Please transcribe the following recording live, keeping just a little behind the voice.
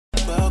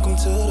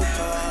Welcome to the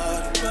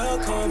party.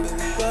 Welcome, baby,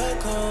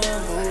 welcome.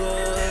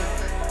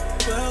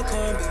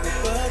 Welcome, baby,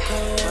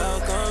 welcome.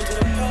 Welcome to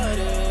the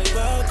party.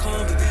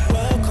 Welcome, baby,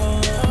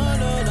 welcome.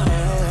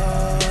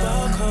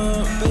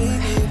 Welcome,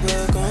 baby,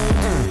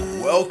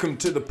 welcome. Welcome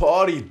to the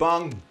party,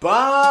 bang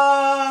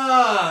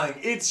bang!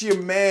 It's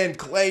your man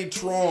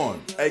Claytron,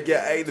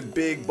 aka the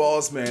Big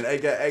Boss Man,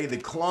 aka the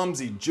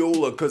Clumsy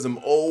Jeweler, cause I'm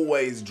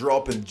always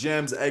dropping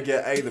gems,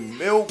 aka the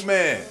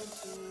Milkman,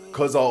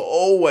 cause I'll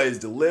always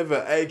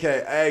deliver,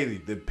 aka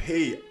the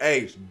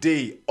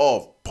PhD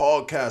of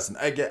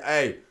podcasting,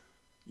 aka,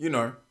 you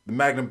know, the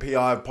Magnum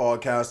PI of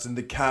podcasting,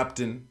 the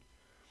captain,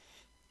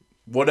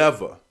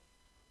 whatever.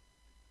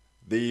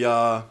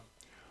 The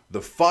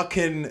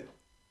fucking...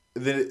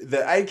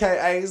 The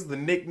AKAs, the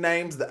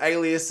nicknames, the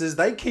aliases,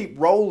 they keep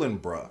rolling,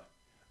 bruh.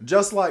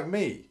 Just like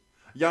me.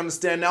 You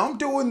understand? Now, I'm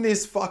doing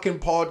this fucking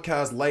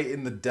podcast late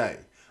in the day.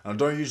 And I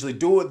don't usually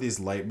do it this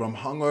late, but I'm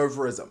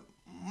hungover as a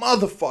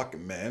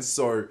motherfucking man.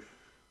 So,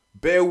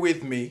 bear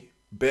with me.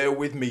 Bear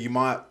with me. You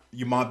might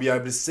be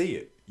able to see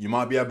it. You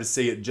might be able to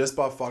see it just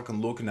by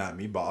fucking looking at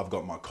me. But I've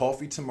got my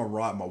coffee to my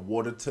right, my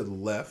water to the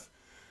left.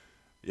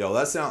 Yo,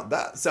 that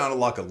sounded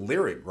like a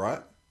lyric,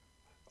 right?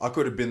 I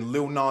could have been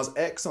Lil Nas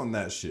X on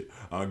that shit.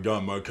 I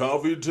got my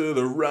coffee to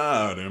the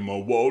right and my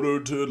water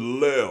to the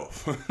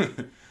left.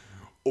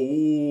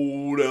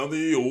 Oh, down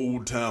the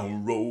old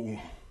town road.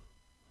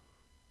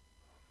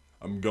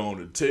 I'm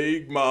gonna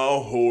take my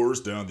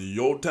horse down the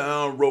old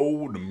town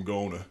road. I'm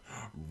gonna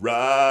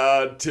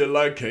ride till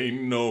I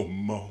can't no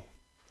more.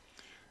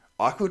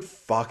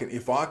 If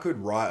I could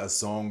write a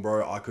song,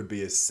 bro, I could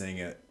be a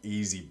singer.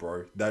 Easy,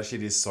 bro. That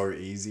shit is so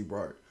easy,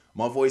 bro.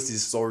 My voice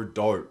is so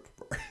dope,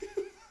 bro.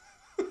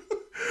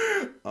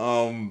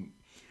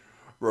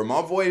 Bro,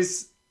 my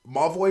voice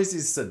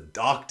is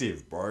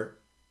seductive, bro.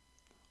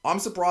 I'm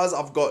surprised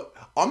I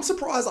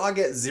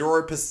get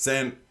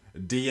 0%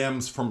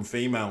 DMs from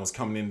females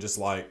coming in just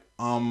like,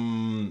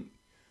 can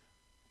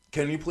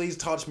you please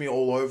touch me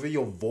all over?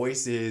 Your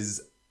voice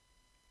is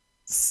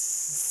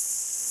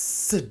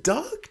seductive.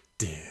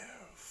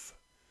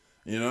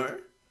 You know?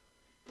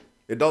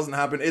 It doesn't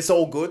happen. It's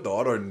all good though.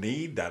 I don't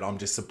need that. I'm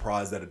just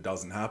surprised that it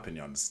doesn't happen,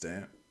 you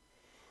understand?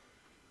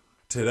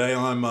 Today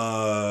I'm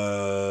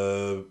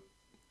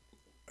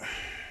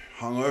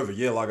hungover,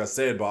 yeah, like I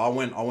said, but I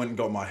went and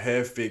got my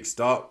hair fixed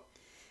up.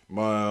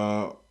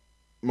 My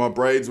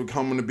braids were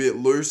coming a bit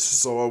loose,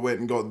 so I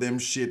went and got them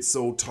shits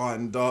all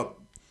tightened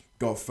up,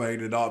 got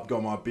faded up,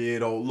 got my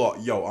beard all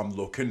locked. Yo, I'm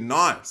looking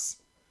nice.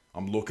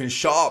 I'm looking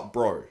sharp,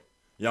 bro.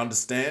 You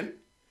understand?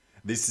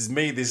 This is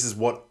me. This is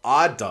what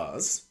I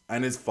does.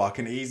 And it's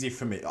fucking easy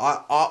for me.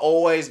 I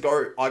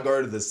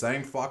go to the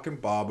same fucking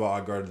barber.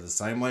 I go to the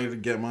same lady to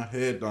get my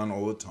hair done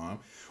all the time.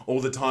 All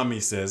the time he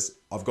says,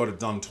 I've got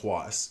it done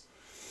twice.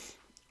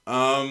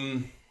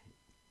 And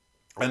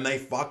they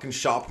fucking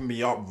sharpen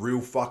me up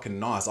real fucking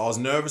nice. I was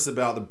nervous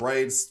about the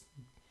braids,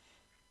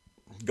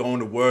 going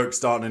to work,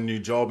 starting a new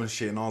job and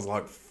shit. And I was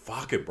like,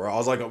 fuck it, bro. I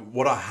was like,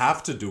 what I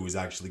have to do is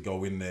actually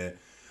go in there.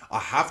 I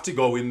have to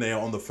go in there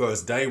on the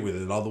first day with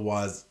it.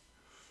 Otherwise...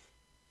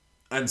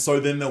 And so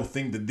then they'll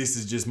think that this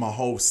is just my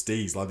whole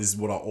steez. Like, this is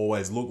what I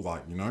always look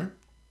like, you know?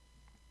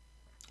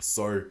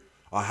 So,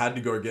 I had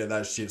to go get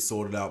that shit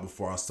sorted out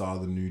before I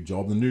started the new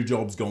job. The new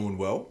job's going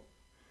well.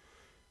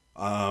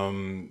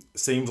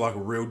 Seems like a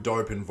real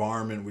dope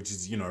environment, which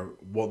is, you know,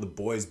 what the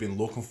boys been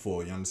looking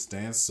for, you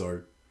understand?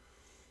 So,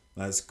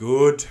 that's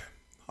good.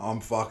 I'm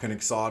fucking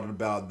excited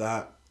about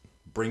that.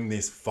 Bring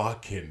this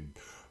fucking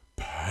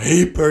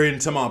paper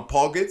into my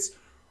pockets,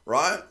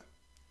 right?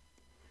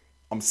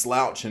 I'm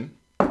slouching.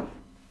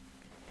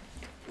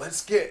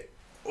 Let's get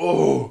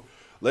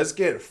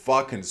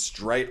fucking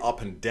straight up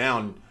and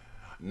down.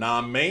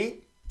 Nah,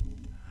 me?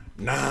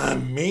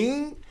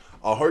 I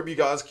hope you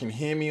guys can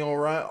hear me all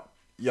right.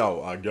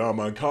 Yo, I got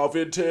my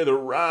coffee to the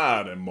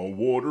right and my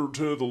water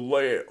to the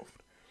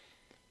left.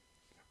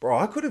 Bro,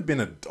 I could have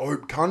been a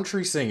dope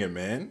country singer,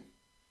 man.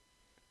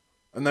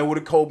 And they would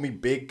have called me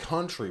Big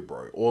Country,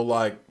 bro. Or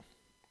like,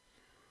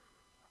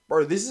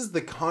 bro, this is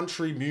the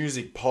country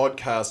music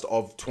podcast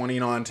of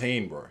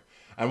 2019, bro.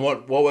 And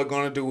what we're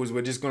going to do is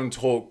we're just going to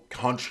talk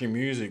country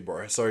music,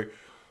 bro. So,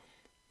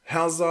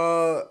 how's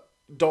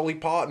Dolly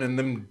Parton and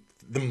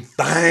them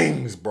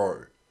things,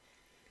 bro?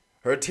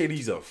 Her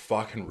titties are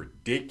fucking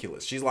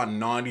ridiculous. She's like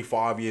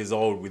 95 years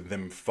old with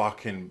them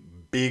fucking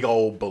big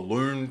old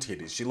balloon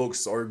titties. She looks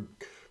so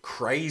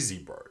crazy,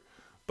 bro.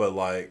 But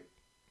like,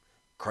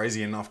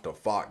 crazy enough to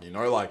fuck, you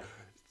know? Like,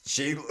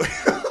 she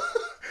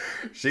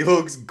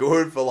looks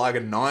good for like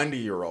a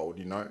 90-year-old,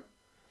 you know?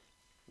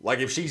 Like,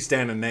 if she's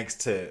standing next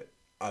to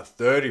a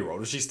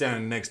 30-year-old, if she's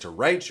standing next to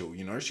Rachel,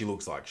 you know, she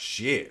looks like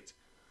shit.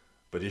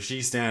 But if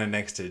she's standing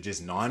next to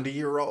just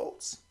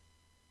 90-year-olds,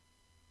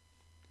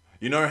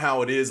 you know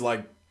how it is,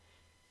 like,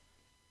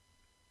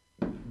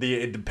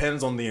 it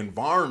depends on the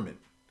environment.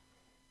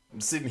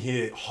 I'm sitting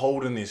here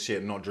holding this shit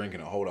and not drinking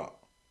it. Hold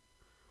up.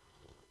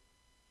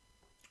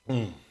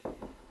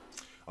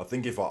 I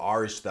think if I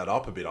Irished that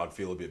up a bit, I'd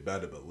feel a bit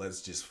better, but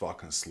let's just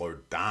fucking slow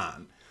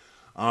down.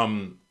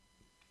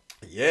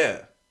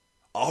 Yeah.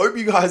 I hope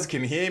you guys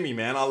can hear me,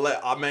 man.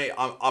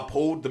 I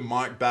pulled the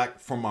mic back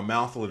from my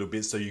mouth a little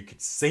bit so you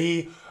could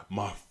see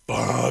my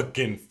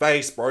fucking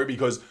face, bro,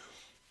 because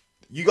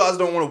you guys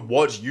don't want to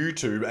watch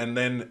YouTube and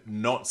then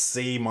not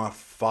see my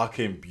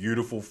fucking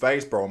beautiful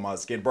face, bro, on my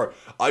skin. Bro,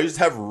 I just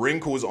have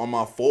wrinkles on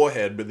my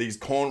forehead, but these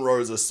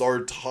cornrows are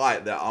so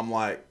tight that I'm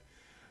like,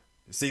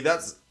 see,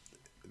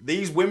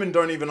 these women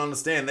don't even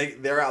understand.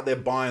 They're out there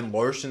buying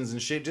lotions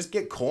and shit. Just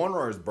get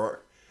cornrows, bro.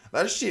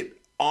 That shit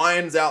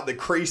irons out the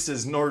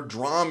creases, no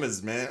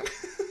dramas, man.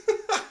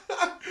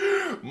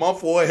 My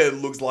forehead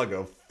looks like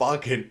a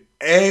fucking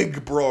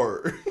egg,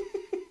 bro.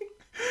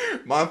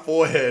 My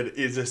forehead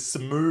is as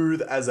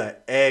smooth as an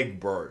egg,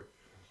 bro.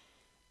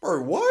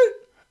 Bro, what?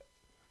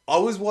 I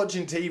was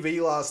watching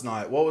TV last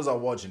night. What was I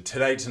watching?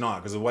 Today Tonight,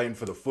 because I'm waiting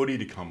for the footy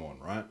to come on,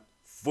 right?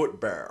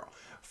 Football.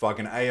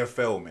 Fucking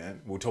AFL,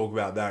 man. We'll talk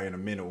about that in a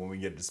minute when we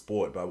get to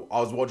sport. But I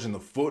was watching the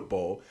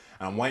football,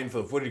 and I'm waiting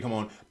for the footy to come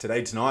on.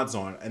 Today Tonight's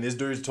on, and this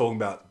dude's talking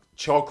about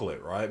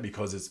chocolate, right?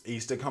 Because it's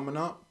Easter coming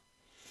up.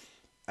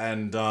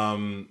 And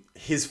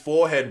his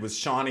forehead was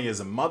shiny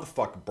as a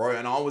motherfucker, bro.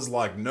 And I was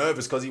like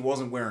nervous because he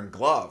wasn't wearing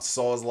gloves.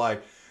 So I was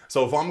like,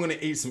 so if I'm going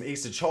to eat some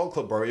Easter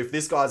chocolate, bro, if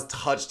this guy's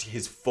touched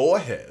his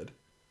forehead,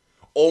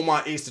 all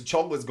my Easter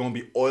chocolate's going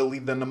to be oily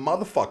than a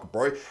motherfucker,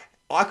 bro.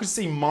 I could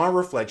see my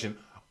reflection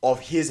of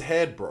his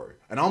head, bro.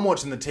 And I'm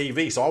watching the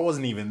TV, so I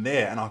wasn't even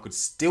there. And I could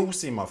still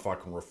see my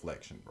fucking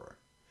reflection, bro.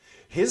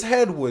 His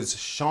head was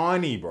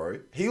shiny, bro.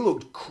 He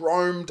looked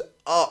chromed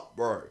up,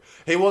 bro.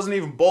 He wasn't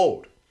even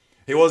bald.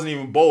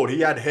 He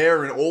had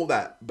hair and all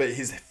that, but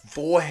his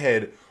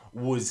forehead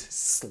was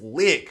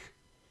slick.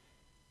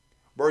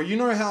 Bro, you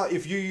know how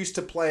if you used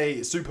to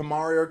play Super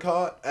Mario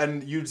Kart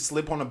and you'd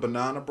slip on a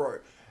banana, bro?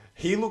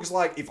 He looks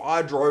like if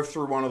I drove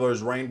through one of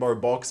those rainbow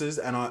boxes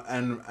and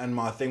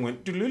my thing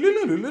went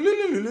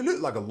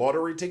like a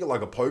lottery ticket,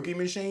 like a pokey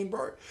machine,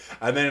 bro.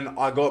 And then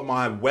I got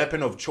my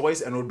weapon of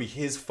choice and it would be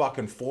his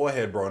fucking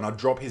forehead, bro. And I'd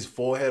drop his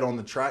forehead on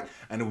the track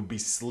and it would be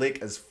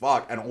slick as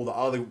fuck. And all the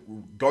other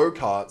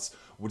go-karts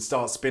would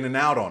start spinning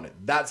out on it.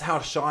 That's how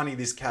shiny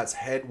this cat's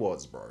head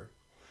was, bro.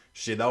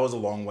 Shit, that was a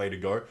long way to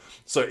go.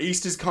 So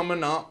Easter's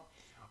coming up.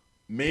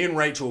 Me and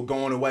Rachel are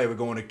going away. We're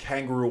going to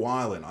Kangaroo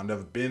Island. I've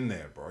never been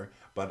there, bro.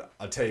 But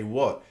I tell you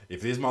what,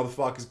 if this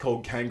motherfucker's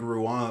called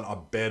Kangaroo Island, I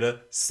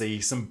better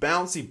see some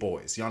bouncy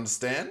boys. You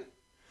understand?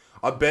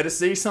 I better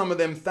see some of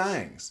them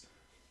things.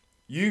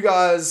 You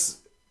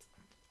guys,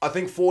 I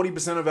think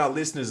 40% of our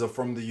listeners are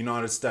from the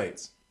United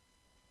States.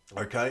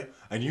 Okay?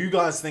 And you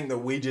guys think that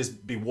we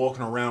just be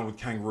walking around with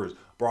kangaroos.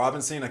 Bro, I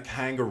haven't seen a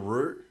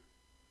kangaroo.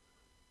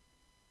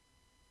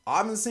 I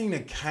haven't seen a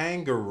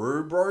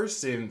kangaroo, bro,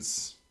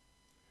 since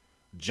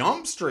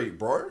Jump Street,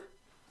 bro.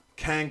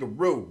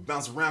 Kangaroo.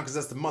 Bounce around because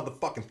that's the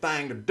motherfucking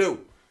thing to do.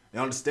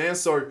 You understand?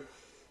 So,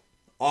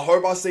 I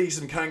hope I see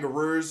some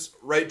kangaroos.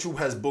 Rachel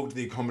has booked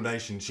the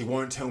accommodation. She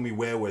won't tell me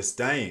where we're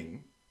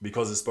staying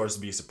because it's supposed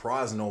to be a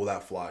surprise and all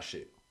that fly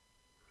shit.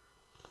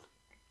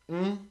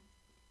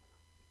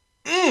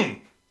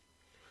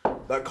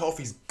 That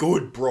coffee's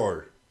good,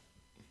 bro.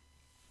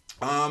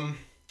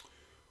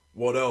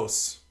 What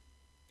else?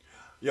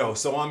 Yo,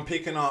 so I'm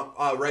picking up...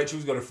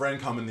 Rachel's got a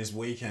friend coming this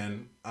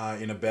weekend.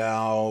 In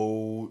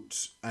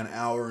about an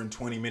hour and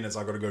 20 minutes,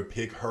 I got to go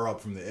pick her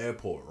up from the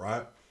airport,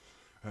 right?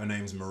 Her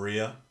name's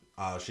Maria.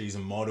 She's a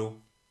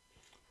model.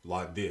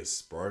 Like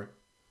this, bro.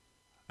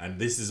 And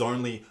this is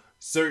only...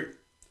 So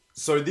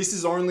this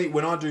is only...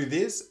 When I do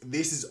this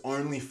is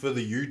only for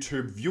the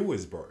YouTube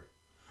viewers, bro.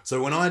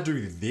 So when I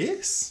do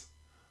this...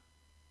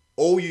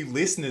 all you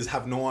listeners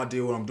have no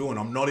idea what I'm doing.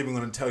 I'm not even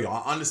going to tell you.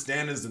 I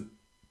understand there's an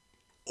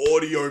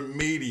audio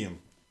medium.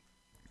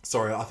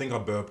 Sorry, I think I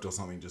burped or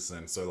something just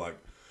then. So like,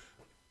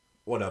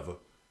 whatever.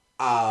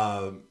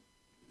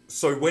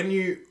 So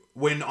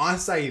when I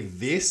say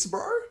this,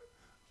 bro,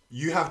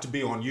 you have to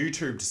be on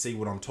YouTube to see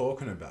what I'm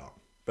talking about.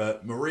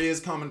 But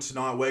Maria's coming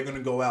tonight. We're going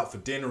to go out for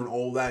dinner and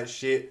all that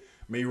shit.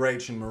 Me,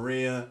 Rach, and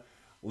Maria.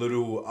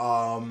 Little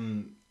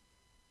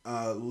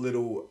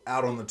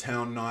out on the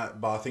town night,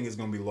 but I think it's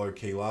gonna be low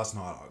key. Last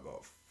night I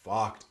got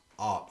fucked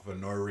up for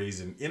no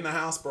reason. In the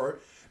house, bro.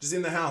 Just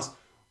in the house.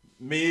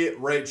 Me,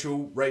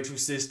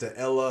 Rachel's sister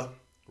Ella,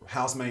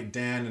 housemate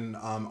Dan, and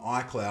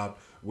iCloud.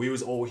 We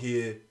was all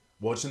here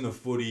watching the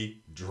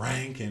footy,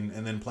 drinking,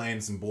 and then playing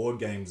some board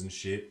games and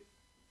shit.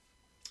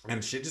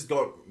 And shit just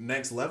got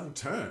next level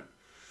turn.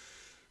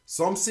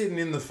 So I'm sitting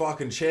in the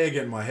fucking chair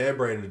getting my hair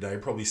braided today,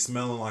 probably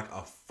smelling like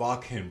a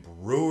fucking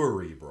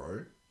brewery,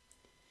 bro.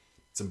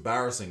 It's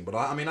embarrassing, but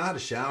I mean, I had a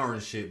shower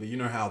and shit, but you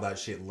know how that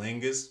shit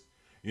lingers?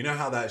 You know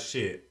how that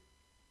shit,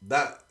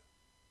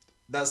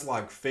 that's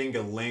like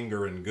finger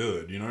lingering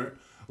good, you know?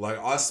 Like,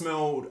 I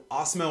smelled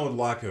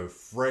like a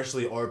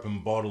freshly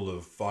opened bottle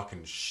of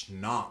fucking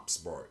schnapps,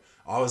 bro.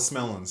 I was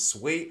smelling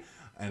sweet,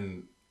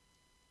 and,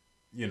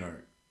 you know,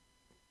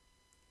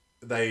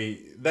 they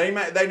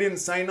didn't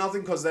say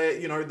nothing because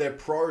they're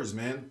pros,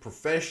 man.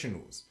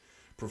 Professional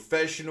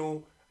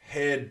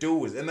hair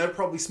doers, and they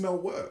probably smell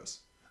worse.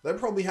 They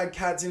probably had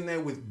cats in there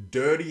with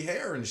dirty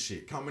hair and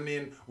shit, coming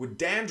in with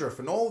dandruff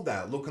and all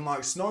that, looking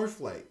like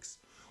snowflakes.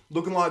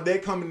 Looking like they're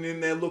coming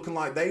in there looking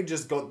like they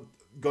just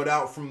got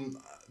out from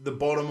the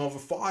bottom of a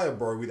fire,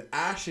 bro, with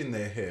ash in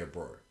their hair,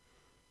 bro.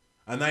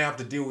 And they have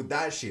to deal with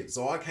that shit.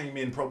 So I came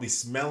in probably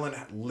smelling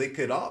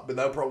liquored up, but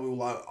they probably were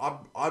like,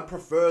 I'd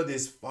prefer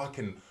this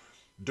fucking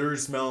dude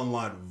smelling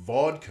like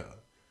vodka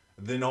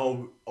than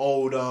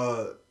old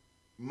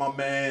my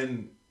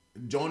man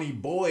Johnny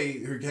Boy,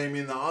 who came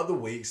in the other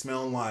week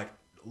smelling like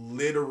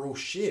literal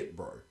shit,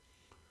 bro.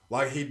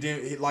 Like he'd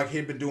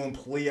been doing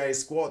plie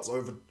squats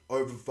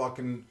over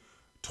fucking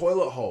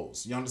toilet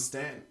holes. You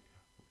understand?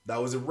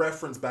 That was a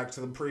reference back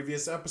to the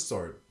previous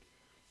episode.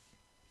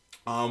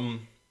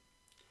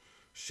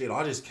 Shit,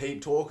 I just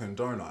keep talking,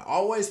 don't I?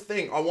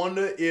 I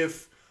wonder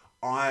if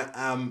I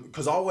am,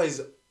 because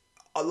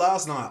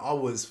last night I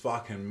was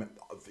fucking,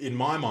 in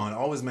my mind,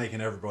 I was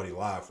making everybody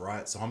laugh,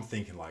 right? So I'm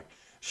thinking like,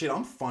 shit,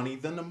 I'm funny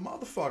than a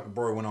motherfucker,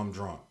 bro, when I'm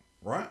drunk,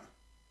 right?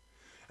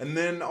 And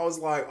then I was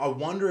like, I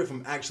wonder if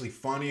I'm actually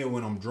funnier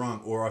when I'm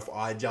drunk, or if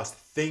I just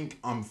think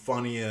I'm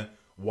funnier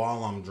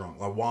while I'm drunk.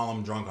 Like, while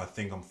I'm drunk, I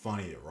think I'm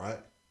funnier, right?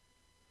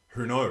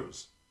 Who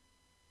knows?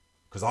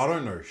 Because I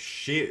don't know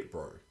shit,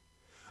 bro.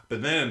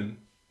 But then,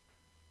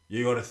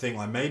 you got to think,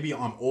 like, maybe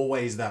I'm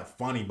always that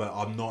funny, but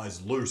I'm not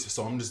as loose,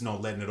 so I'm just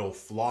not letting it all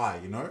fly,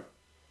 you know?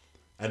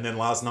 And then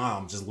last night,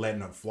 I'm just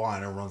letting it fly,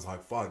 and everyone's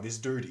like, fuck, this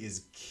dude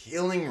is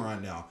killing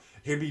right now.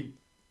 He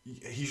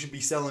should be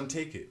selling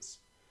tickets.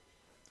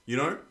 You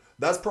know?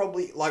 That's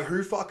probably, like,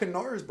 who fucking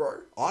knows,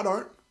 bro? I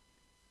don't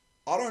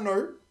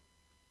know.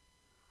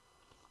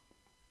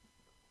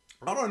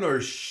 I don't know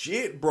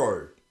shit,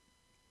 bro.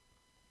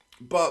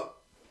 But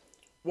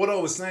what I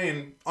was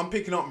saying, I'm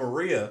picking up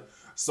Maria,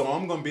 so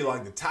I'm going to be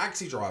like the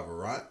taxi driver,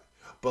 right?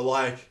 But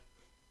like,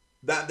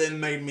 that then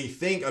made me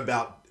think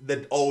about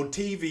the old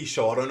TV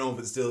show. I don't know if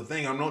it's still a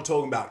thing. I'm not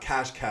talking about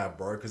Cash Cab,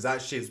 bro, because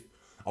that shit's...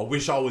 I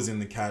wish I was in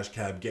the Cash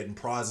Cab getting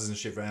prizes and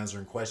shit for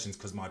answering questions,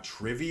 because my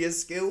trivia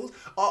skills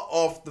are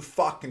off the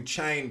fucking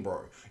chain,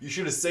 bro. You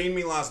should have seen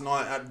me last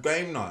night at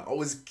game night. I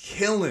was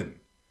killing.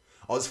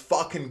 I was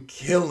fucking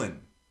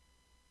killing.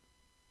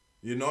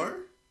 You know?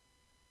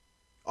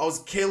 I was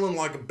killing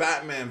like a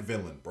Batman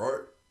villain,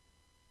 bro.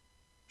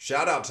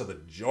 Shout out to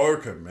the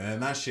Joker, man.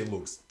 That shit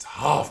looks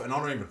tough. And I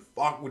don't even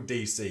fuck with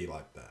DC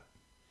like that.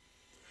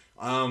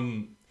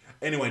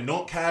 Anyway,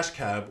 not Cash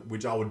Cab,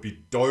 which I would be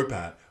dope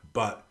at.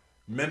 But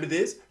remember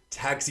this?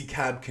 Taxi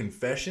Cab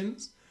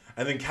Confessions?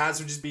 And then cats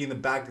would just be in the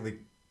back of the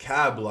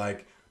cab,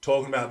 like,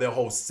 talking about their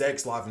whole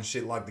sex life and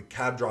shit like the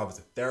cab driver's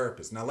a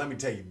therapist. Now, let me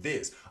tell you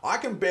this. I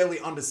can barely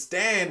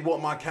understand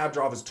what my cab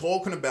driver's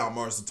talking about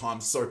most of the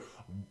time. So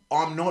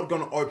I'm not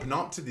going to open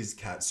up to this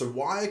cat. So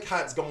why are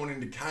cats going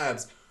into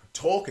cabs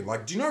talking?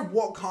 Like, do you know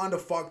what kind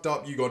of fucked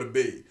up you got to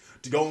be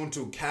to go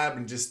into a cab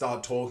and just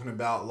start talking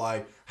about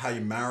like how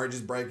your marriage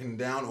is breaking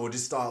down, or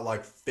just start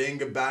like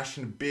finger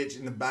bashing a bitch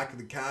in the back of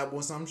the cab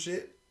or some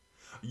shit?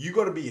 You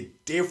got to be a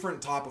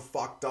different type of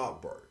fucked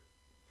up, bro.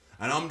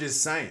 And I'm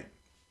just saying,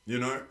 you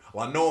know,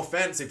 like, no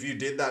offense if you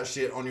did that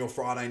shit on your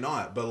Friday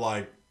night, but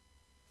like,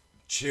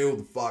 chill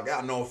the fuck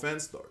out. No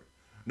offense though.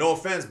 No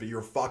offense, but you're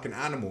a fucking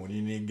animal and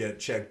you need to get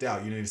checked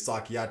out. You need a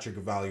psychiatric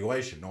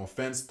evaluation. No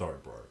offense though,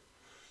 bro.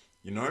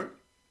 You know?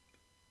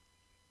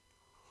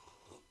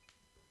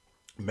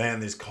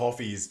 Man, this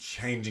coffee is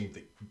changing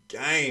the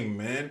game,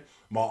 man.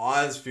 My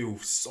eyes feel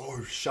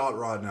so shut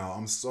right now.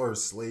 I'm so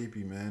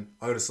sleepy, man.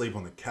 I go to sleep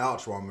on the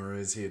couch while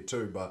Maria's here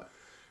too, but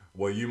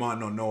what you might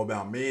not know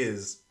about me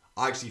is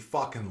I actually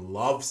fucking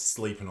love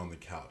sleeping on the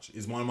couch.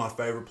 It's one of my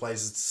favorite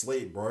places to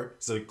sleep, bro.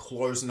 It's a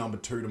close number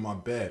 2 to my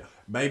bed.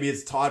 Maybe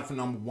it's tied for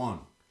number 1.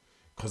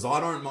 Because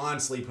I don't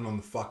mind sleeping on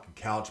the fucking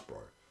couch, bro.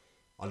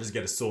 I just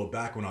get a sore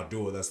back when I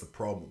do it. That's the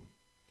problem.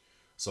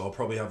 So I'll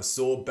probably have a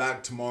sore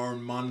back tomorrow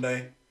and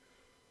Monday.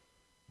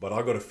 But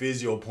I got a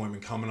physio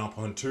appointment coming up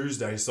on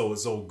Tuesday, so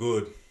it's all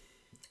good.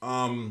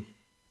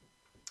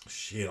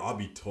 Shit, I'll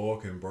be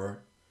talking, bro.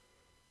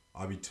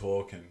 I'll be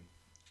talking.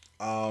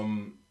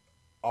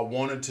 I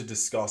wanted to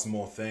discuss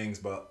more things,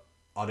 but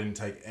I didn't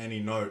take any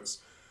notes.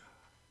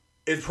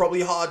 It's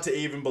probably hard to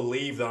even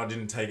believe that I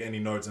didn't take any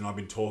notes and I've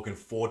been talking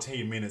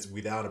 14 minutes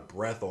without a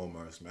breath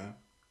almost, man.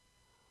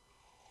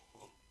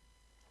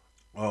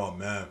 Oh,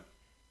 man.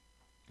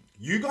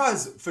 You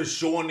guys for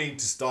sure need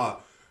to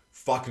start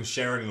fucking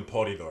sharing the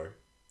potty, though.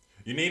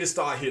 You need to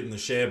start hitting the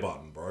share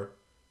button, bro.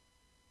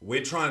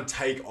 We're trying to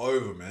take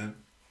over, man.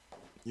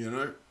 You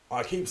know?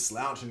 I keep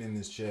slouching in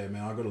this chair,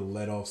 man. I gotta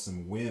let off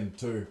some wind,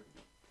 too.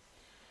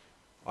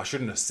 I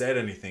shouldn't have said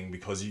anything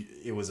because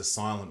it was a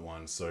silent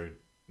one, so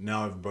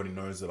now everybody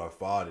knows that I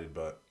farted,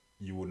 but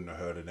you wouldn't have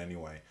heard it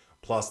anyway.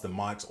 Plus, the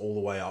mic's all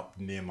the way up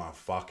near my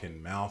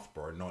fucking mouth,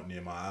 bro, not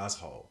near my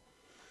asshole.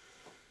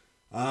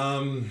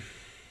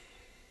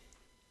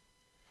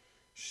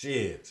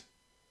 Shit.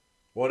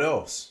 What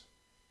else?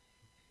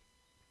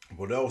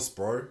 What else,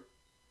 bro?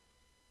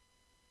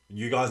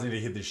 You guys need to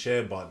hit the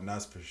share button,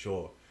 that's for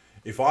sure.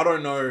 If I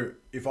don't know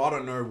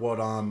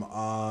what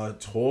I'm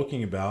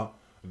talking about,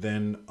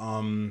 then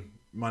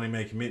Money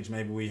Maker Mitch,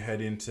 maybe we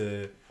head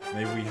into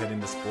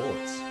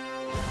sports.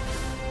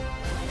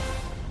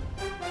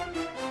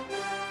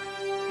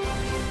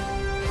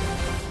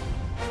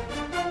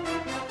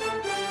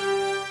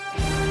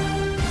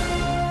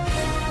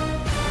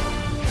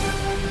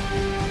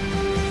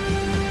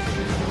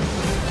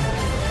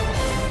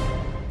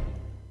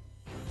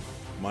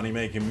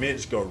 Moneymaker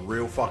Mitch got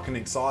real fucking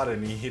excited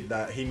and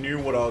he knew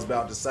what I was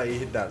about to say. He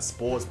hit that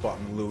sports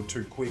button a little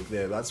too quick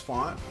there. That's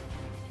fine.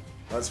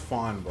 That's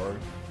fine, bro.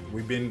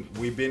 We've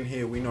been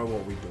here, we know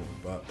what we're doing,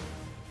 but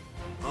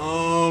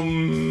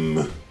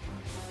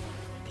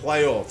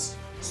playoffs.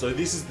 So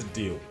this is the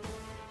deal.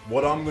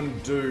 What I'm gonna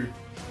do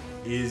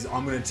is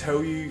I'm gonna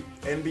tell you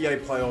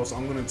NBA playoffs,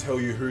 I'm gonna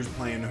tell you who's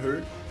playing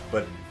who,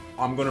 but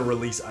I'm gonna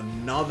release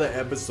another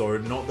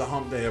episode, not the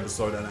Hump Day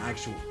episode, an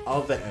actual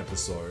other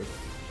episode.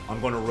 I'm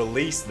going to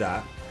release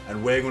that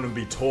and we're going to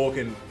be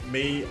talking,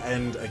 me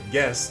and a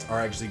guest are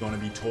actually going to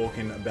be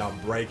talking about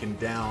breaking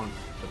down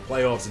the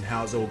playoffs and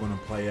how it's all going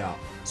to play out.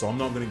 So I'm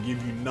not going to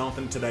give you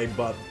nothing today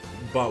but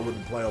what the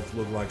playoffs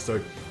look like.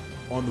 So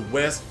on the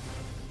West,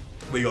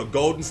 we got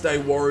Golden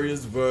State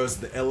Warriors versus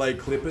the LA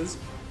Clippers,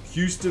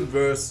 Houston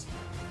versus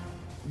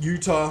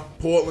Utah,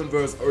 Portland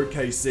versus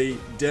OKC,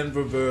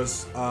 Denver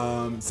versus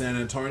San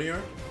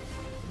Antonio.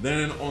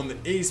 Then on the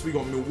East, we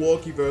got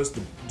Milwaukee versus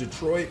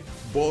Detroit,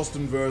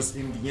 Boston versus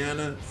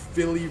Indiana,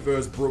 Philly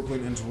versus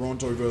Brooklyn, and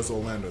Toronto versus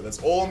Orlando.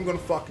 That's all I'm gonna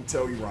fucking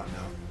tell you right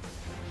now.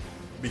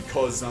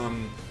 Because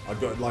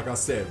like I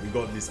said, we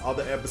got this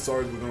other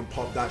episode. We're gonna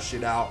pop that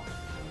shit out,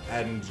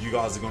 and you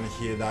guys are gonna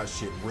hear that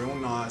shit real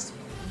nice,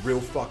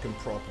 real fucking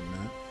proper,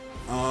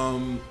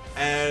 man.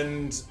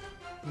 And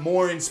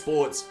more in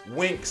sports.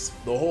 Winx,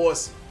 the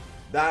horse,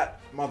 that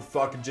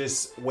motherfucker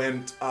just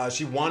went.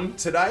 She won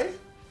today.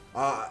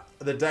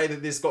 The day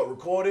that this got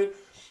recorded,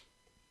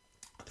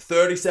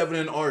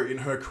 37-0 in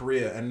her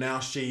career, and now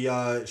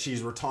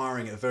she's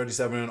retiring at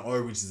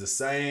 37-0, which is the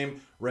same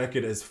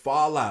record as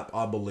Farlap,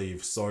 I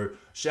believe. So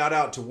shout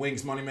out to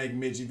Winx, Moneymaker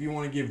Mitch. If you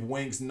want to give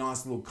Winx a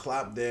nice little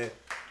clap there,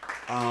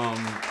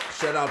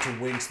 shout out to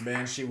Winx,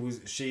 man.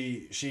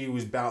 She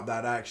was about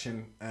that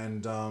action,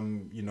 and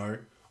you know,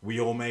 we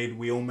all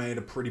made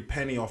a pretty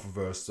penny off of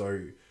her, so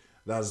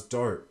that's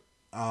dope.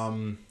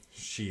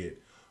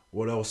 Shit.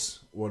 What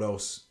else?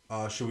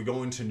 Should we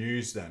go into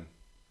news then?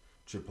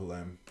 Triple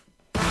M.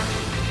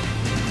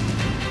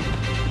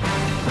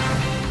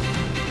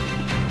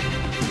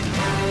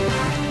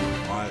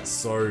 Alright,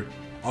 so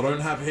I don't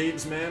have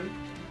heaps, man.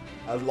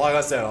 Like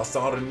I said, I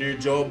started a new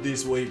job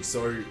this week,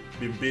 so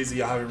been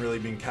busy. I haven't really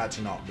been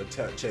catching up, but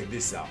check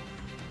this out.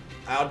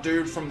 Our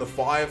dude from the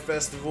Fire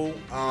Festival,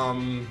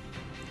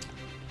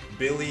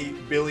 Billy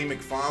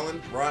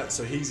McFarland, right?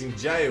 So he's in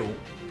jail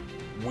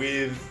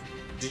with...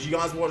 Did you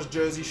guys watch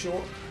Jersey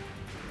Shore?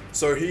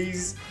 So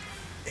he's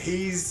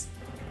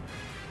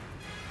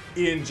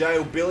in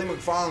jail. Billy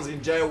McFarland's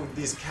in jail with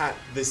this cat,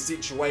 The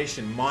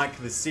Situation, Mike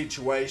The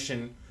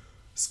Situation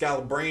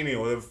Scalabrini,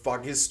 or whatever the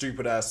fuck his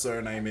stupid ass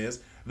surname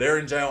is. They're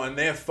in jail and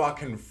they're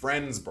fucking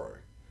friends, bro.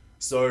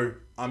 So,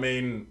 I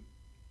mean,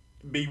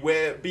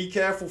 be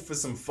careful for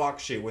some fuck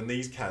shit when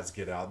these cats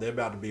get out. They're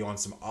about to be on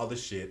some other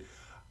shit.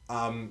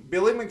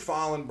 Billy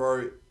McFarland,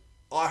 bro,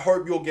 I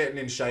hope you're getting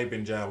in shape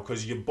in jail,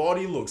 because your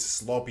body looks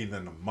sloppy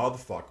than a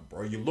motherfucker,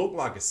 bro. You look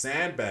like a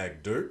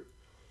sandbag, dude.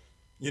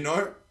 You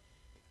know?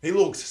 He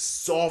looks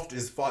soft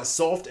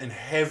and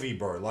heavy,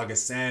 bro, like a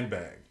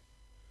sandbag.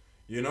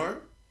 You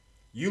know?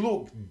 You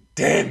look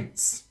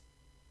dense.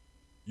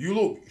 You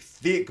look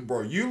thick,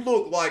 bro. You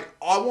look like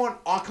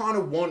I kind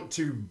of want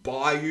to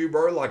buy you,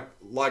 bro,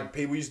 like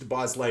people used to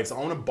buy slaves. I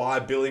want to buy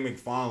Billy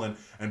McFarland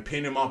and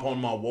pin him up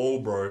on my wall,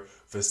 bro,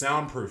 for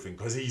soundproofing,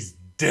 because he's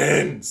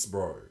dense,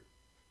 bro.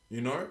 You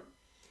know?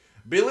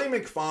 Billy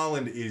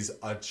McFarland is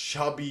a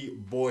chubby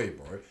boy,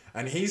 bro.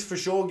 And he's for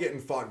sure getting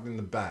fucked in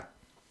the back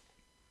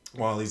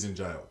while he's in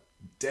jail.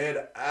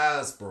 Dead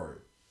ass, bro.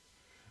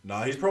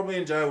 Nah, he's probably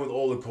in jail with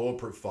all the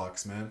corporate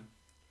fucks, man.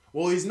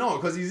 Well, he's not,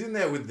 because he's in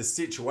there with The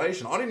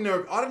Situation. I didn't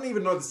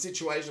even know The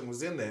Situation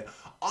was in there.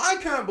 I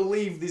can't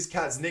believe this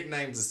cat's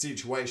nickname's The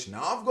Situation.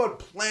 Now, I've got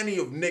plenty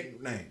of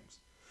nicknames.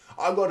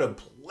 I've got a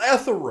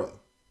plethora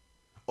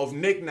of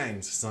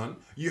nicknames, son.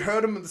 You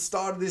heard him at the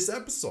start of this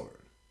episode.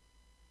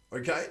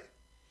 Okay?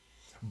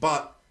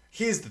 But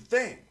here's the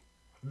thing.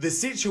 The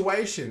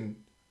Situation,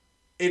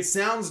 it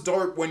sounds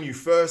dope when you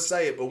first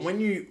say it, but when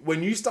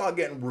you start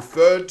getting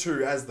referred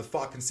to as the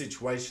fucking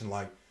Situation,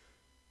 like,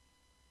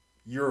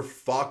 you're a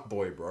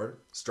fuckboy, bro.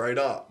 Straight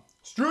up.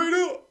 Straight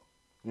up!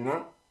 You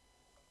know?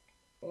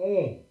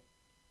 Oh.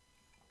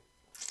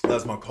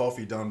 That's my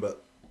coffee done,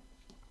 but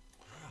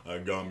I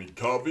got me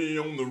coffee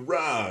on the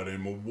right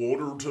and my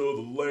water to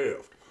the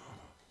left.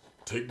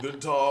 Take the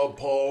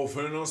top off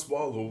and I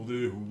swallow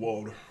the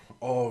water.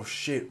 Oh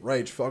shit,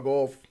 Rach, fuck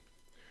off.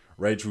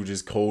 Rachel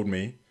just called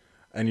me.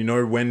 And you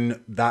know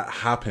when that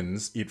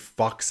happens, it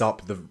fucks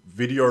up the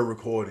video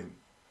recording.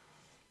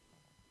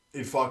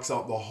 It fucks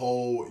up the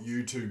whole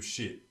YouTube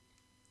shit.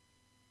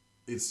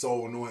 It's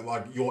so annoying.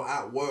 Like, you're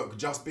at work.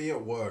 Just be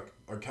at work,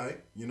 okay?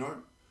 You know?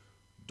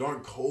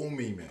 Don't call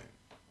me, man.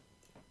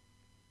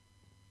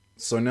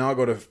 So now I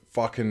gotta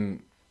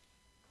fucking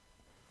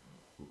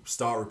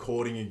start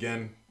recording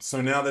again. So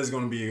now there's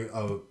gonna be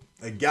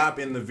a gap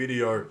in the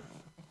video.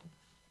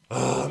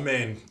 Oh,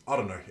 man. I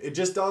don't know. It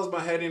just does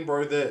my head in,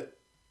 bro, that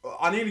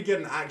I need to get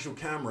an actual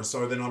camera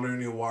so then I don't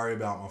need to worry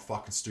about my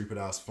fucking stupid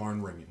ass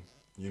phone ringing.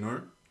 You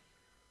know?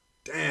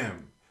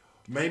 Damn.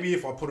 Maybe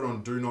if I put it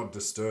on Do Not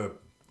Disturb.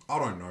 I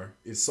don't know.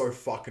 It's so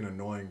fucking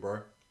annoying, bro.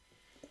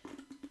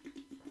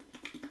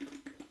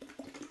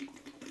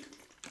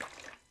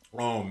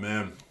 Oh,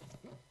 man.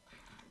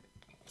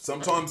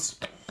 Sometimes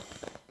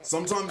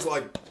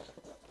like,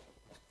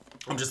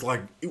 I'm just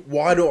like,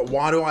 why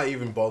do I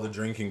even bother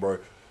drinking, bro?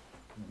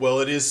 Well,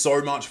 it is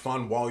so much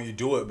fun while you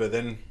do it, but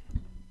then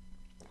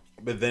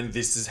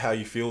this is how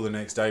you feel the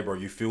next day, bro.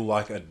 You feel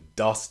like a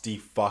dusty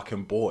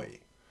fucking boy,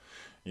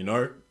 you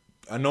know?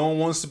 And no one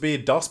wants to be a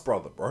dust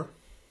brother, bro.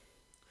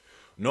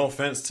 No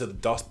offense to the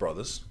Dust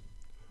Brothers.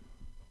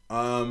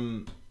 I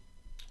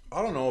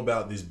don't know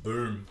about this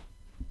boom.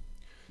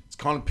 It's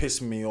kind of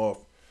pissing me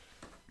off.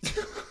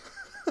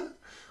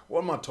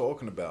 What am I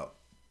talking about?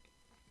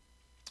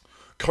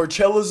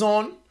 Coachella's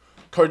on.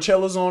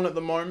 Coachella's on at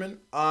the moment.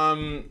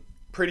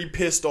 Pretty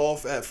pissed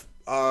off at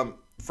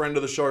friend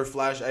of the show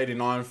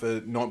Flash89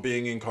 for not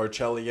being in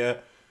Coachella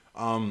yet.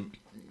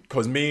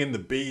 Cause me and the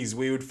bees,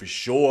 we would for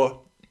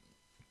sure.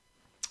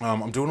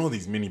 I'm doing all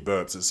these mini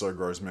burps. It's so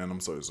gross, man. I'm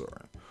so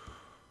sorry.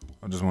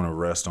 I just want to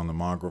rest on the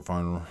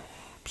microphone. I'm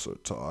so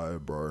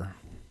tired, bro.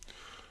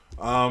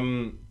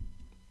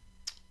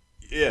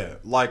 Yeah,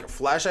 like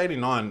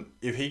Flash89,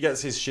 if he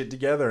gets his shit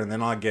together and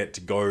then I get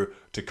to go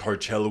to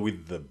Coachella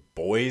with the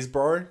boys,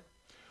 bro,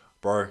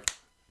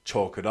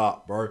 chalk it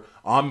up, bro.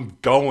 I'm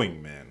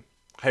going, man.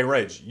 Hey,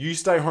 Reg, you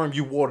stay home,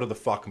 you water the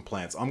fucking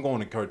plants. I'm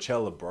going to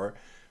Coachella, bro.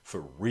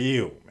 For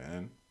real,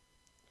 man.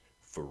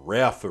 For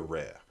rare.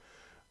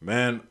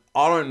 Man,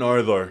 I don't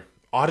know, though.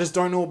 I just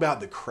don't know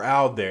about the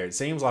crowd there. It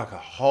seems like a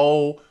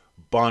whole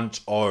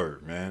bunch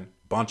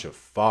of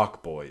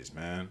fuck boys,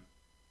 man.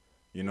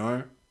 You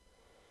know?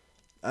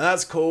 And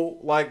that's cool.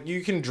 Like, you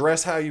can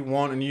dress how you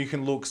want and you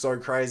can look so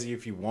crazy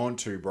if you want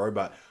to, bro.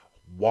 But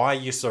why are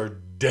you so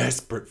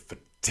desperate for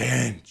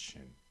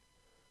attention?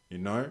 You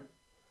know?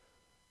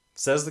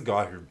 Says the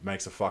guy who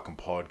makes a fucking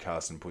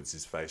podcast and puts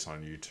his face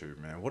on YouTube,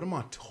 man. What am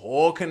I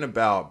talking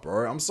about,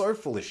 bro? I'm so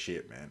full of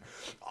shit, man.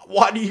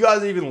 Why do you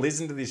guys even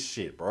listen to this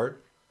shit, bro?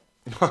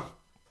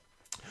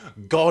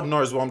 God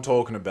knows what I'm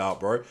talking about,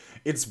 bro.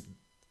 It's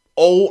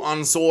all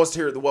unsourced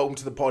here at the Welcome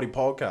to the Potty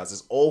podcast.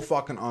 It's all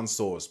fucking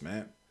unsourced,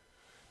 man.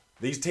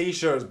 These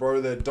t-shirts, bro,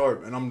 they're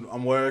dope, and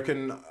I'm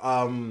working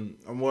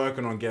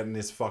on getting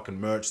this fucking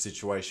merch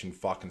situation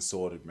fucking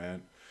sorted,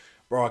 man.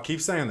 Bro, I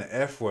keep saying the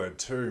F word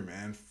too,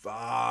 man. Fuck.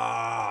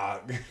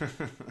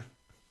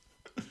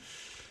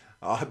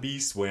 I be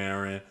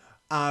swearing.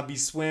 Yeah,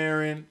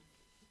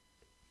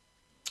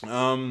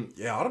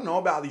 I don't know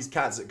about these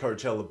cats at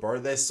Coachella, bro.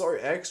 They're so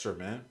extra,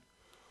 man.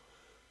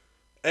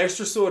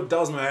 Extra sort of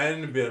does my head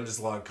in a bit. I'm just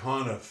like,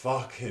 kind of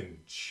fucking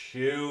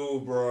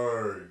chill,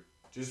 bro.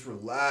 Just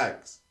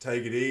relax.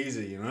 Take it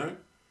easy, you know?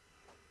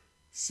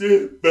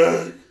 Sit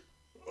back.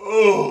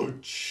 Oh,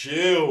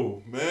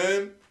 chill,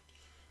 man.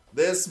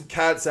 There's some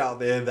cats out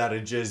there that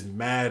are just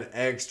mad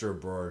extra,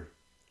 bro.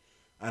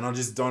 And I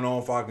just don't know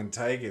if I can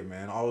take it,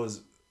 man.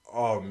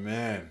 Oh,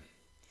 man.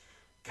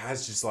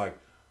 Cats just like,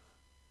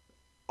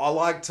 I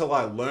like to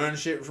like learn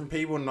shit from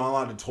people and I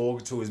like to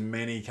talk to as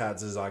many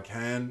cats as I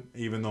can,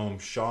 even though I'm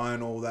shy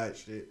and all that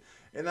shit.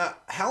 And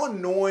how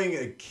annoying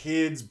are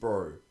kids,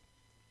 bro?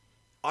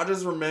 I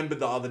just remembered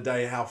the other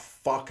day how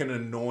fucking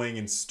annoying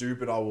and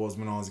stupid I was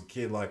when I was a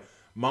kid. Like,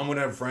 mum would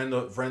have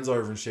friends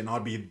over and shit, and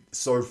I'd be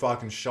so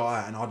fucking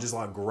shy, and I'd just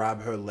like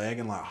grab her leg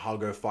and like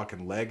hug her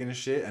fucking leg and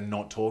shit and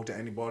not talk to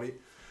anybody.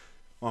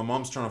 My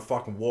mum's trying to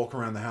fucking walk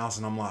around the house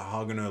and I'm like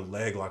hugging her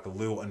leg like a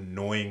little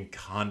annoying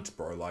cunt,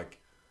 bro. Like,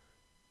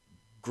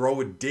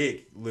 grow a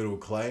dick, little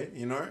Clay,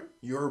 you know?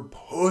 You're a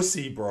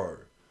pussy, bro.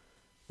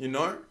 You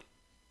know?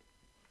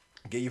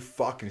 Get your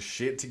fucking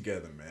shit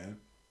together, man.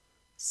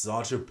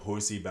 Such a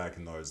pussy back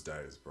in those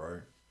days,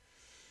 bro.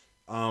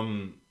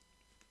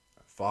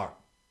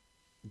 Fuck.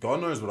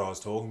 God knows what I was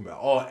talking about.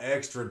 Oh,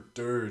 extra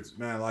dudes.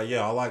 Man, like,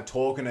 yeah, I like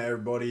talking to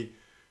everybody,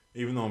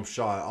 even though I'm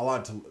shy. I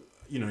like to,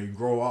 you know, you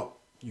grow up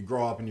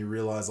and you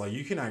realize, like,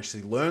 you can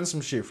actually learn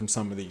some shit from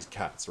some of these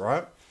cats,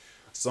 right?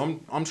 So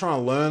I'm trying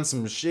to learn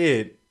some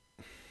shit,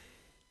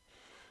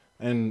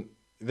 and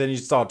then you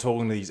start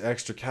talking to these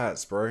extra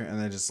cats, bro, and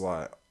they're just,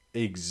 like,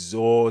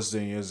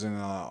 exhausting. You're just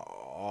like,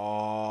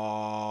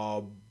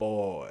 oh,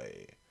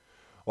 boy.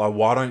 Like,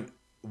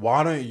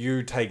 why don't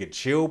you take a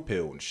chill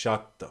pill and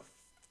shut the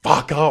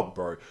fuck up,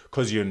 bro?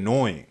 Because you're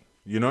annoying,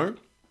 you know?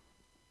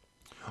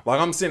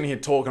 Like, I'm sitting here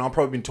talking. I've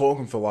probably been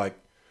talking for, like,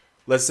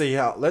 let's see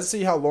how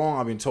long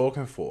I've been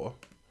talking for,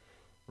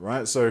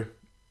 right? So,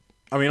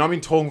 I mean, I've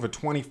been talking for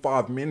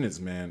 25 minutes,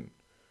 man.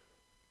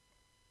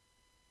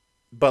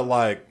 But,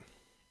 like,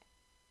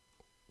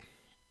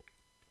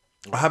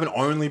 I haven't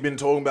only been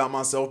talking about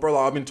myself, bro.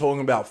 Like, I've been talking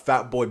about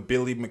Fat Boy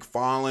Billy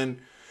McFarlane,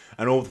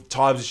 and all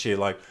types of shit.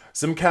 Like,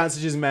 some cats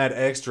are just mad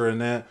extra and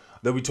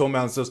they'll be talking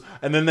about themselves.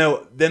 And then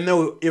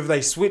they'll, if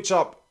they switch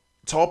up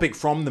topic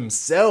from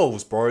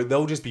themselves, bro,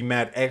 they'll just be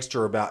mad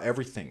extra about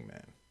everything,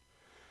 man.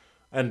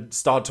 And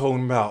start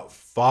talking about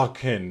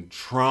fucking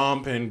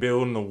Trump and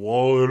building the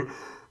wall.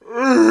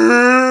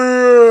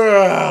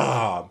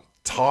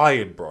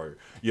 Tired, bro.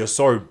 You're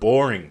so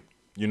boring,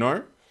 you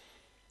know?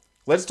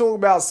 Let's talk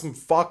about some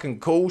fucking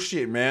cool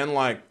shit, man.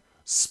 Like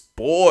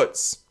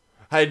sports.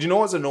 Hey, do you know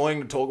what's annoying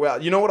to talk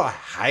about? You know what I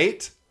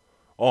hate?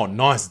 Oh,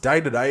 nice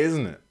day today,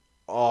 isn't it?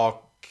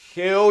 Oh,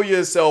 kill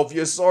yourself.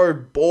 You're so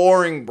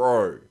boring,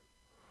 bro.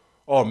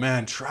 Oh,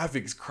 man,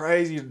 traffic's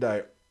crazy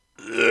today.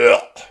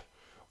 Ugh.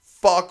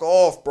 Fuck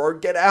off, bro.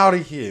 Get out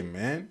of here,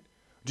 man.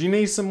 Do you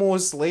need some more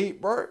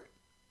sleep, bro?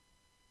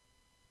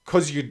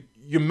 Because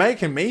you're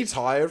making me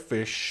tired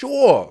for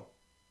sure.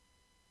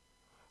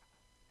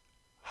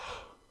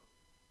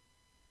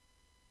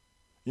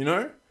 You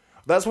know?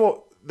 That's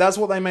what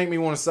they make me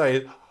want to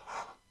say.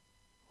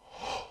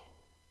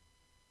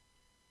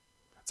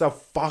 It's how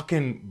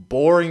fucking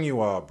boring you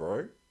are,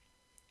 bro.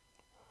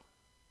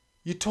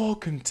 You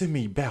talking to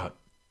me about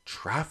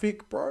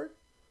traffic, bro?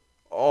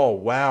 Oh,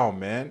 wow,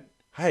 man.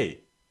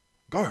 Hey,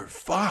 go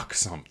fuck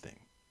something.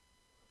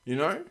 You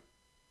know?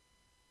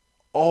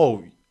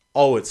 Oh,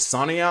 it's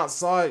sunny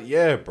outside?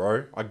 Yeah,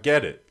 bro. I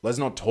get it. Let's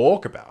not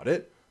talk about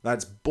it.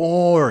 That's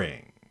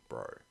boring,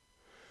 bro.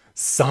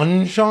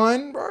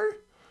 Sunshine, bro?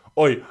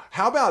 Oi,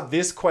 how about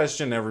this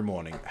question every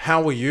morning?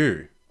 How are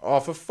you? Oh,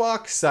 for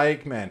fuck's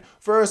sake, man.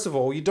 First of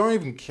all, you don't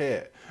even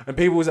care. And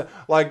people say,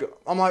 like,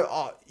 I'm like,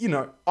 oh, you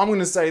know, I'm going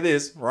to say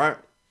this, right?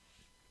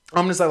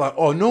 I'm going to say like,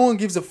 oh, no one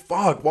gives a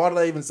fuck. Why do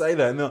they even say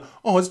that? And they're like,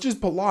 oh, it's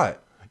just polite.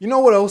 You know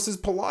what else is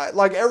polite?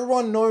 Like,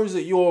 everyone knows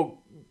that you're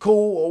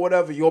cool or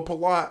whatever. You're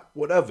polite,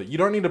 whatever. You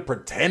don't need to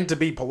pretend to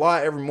be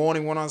polite every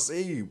morning when I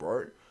see you,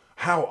 bro.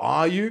 How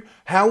are you?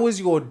 How was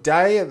your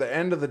day at the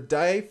end of the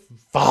day?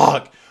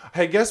 Fuck.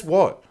 Hey, guess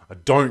what? I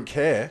don't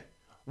care.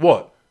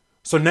 What?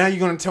 So now you're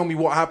going to tell me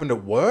what happened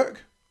at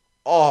work?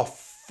 Oh,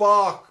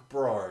 fuck,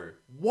 bro.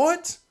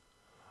 What?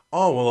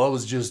 Oh, well, I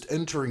was just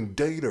entering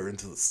data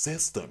into the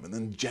system, and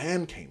then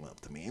Jan came up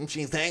to me, and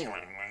she's saying,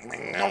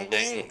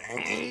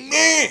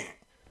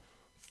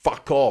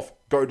 fuck off.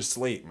 Go to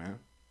sleep, man.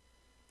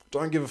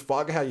 Don't give a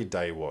fuck how your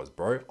day was,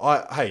 bro.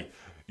 Hey,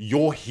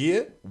 you're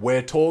here,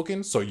 we're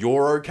talking, so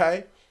you're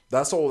okay.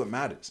 That's all that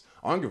matters.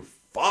 I don't give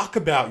a fuck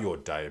about your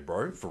day,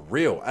 bro, for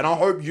real. And I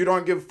hope you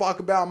don't give a fuck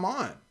about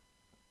mine.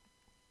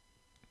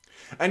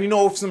 And you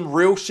know, if some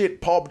real shit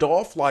popped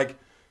off, like,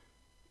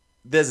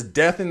 there's a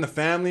death in the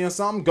family or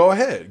something, go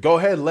ahead,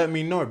 let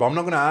me know. But I'm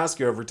not going to ask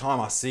you every time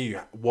I see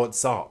you,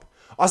 what's up.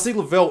 I see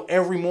Lavelle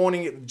every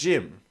morning at the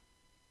gym.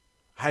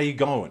 How you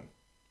going?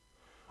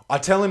 I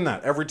tell him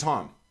that every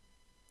time.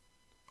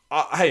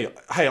 Hey,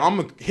 I'm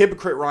a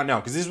hypocrite right now,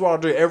 because this is what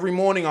I do. Every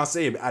morning I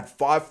see him at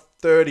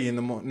 5:30 in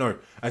the morning. No,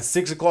 at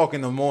 6 o'clock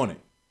in the morning.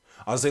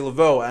 I see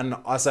Lavelle and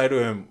I say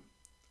to him,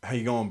 how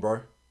you going,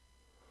 bro?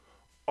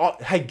 Oh,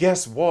 hey,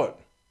 guess what?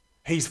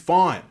 He's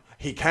fine.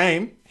 He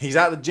came, he's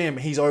at the gym,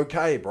 he's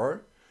okay, bro.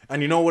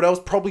 And you know what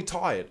else? Probably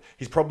tired.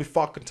 He's probably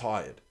fucking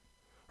tired.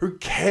 Who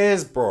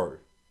cares, bro?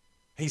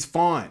 He's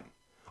fine.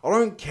 I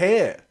don't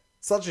care.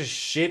 Such a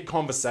shit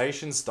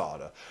conversation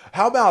starter.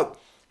 How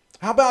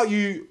about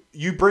you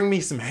bring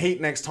me some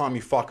heat next time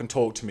you fucking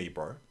talk to me,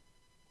 bro?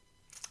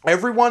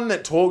 Everyone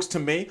that talks to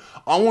me,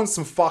 I want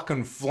some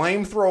fucking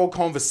flamethrower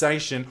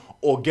conversation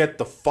or get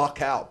the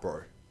fuck out,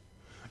 bro.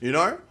 You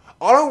know?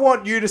 I don't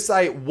want you to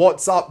say,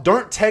 what's up?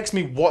 Don't text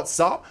me, what's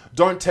up?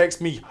 Don't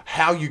text me,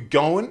 how you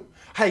going?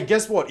 Hey,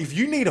 guess what? If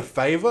you need a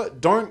favor,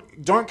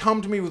 don't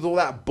come to me with all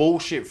that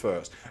bullshit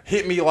first.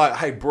 Hit me like,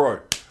 hey,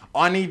 bro,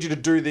 I need you to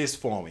do this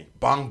for me.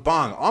 Bang,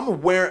 bang. I'm a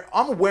where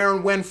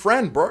and when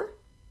friend, bro.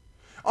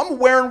 I'm a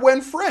where and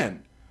when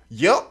friend.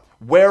 Yup,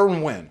 where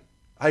and when.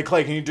 Hey,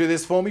 Clay, can you do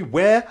this for me?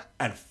 Where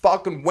and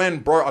fucking when,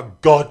 bro? I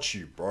got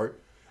you, bro.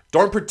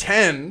 Don't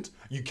pretend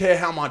you care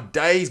how my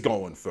day's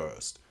going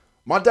first.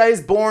 My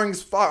day's boring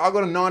as fuck. I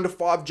got a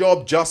 9-to-5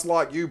 job just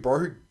like you, bro.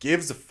 Who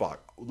gives a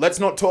fuck? Let's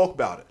not talk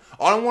about it.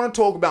 I don't want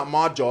to talk about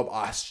my job.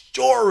 I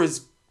sure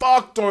as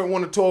fuck don't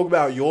want to talk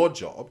about your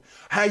job.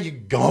 How you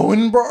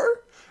going, bro?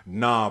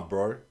 Nah,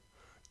 bro.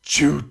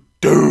 You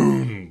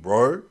doing,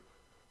 bro?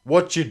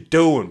 What you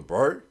doing,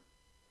 bro?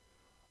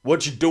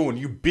 What you doing?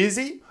 You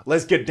busy?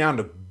 Let's get down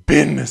to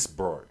business,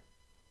 bro.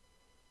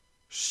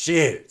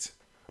 Shit.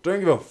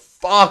 Don't give a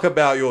fuck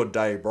about your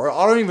day, bro.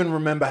 I don't even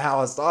remember how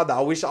I started that.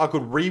 I wish I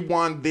could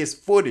rewind this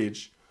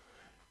footage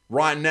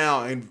right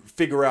now and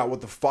figure out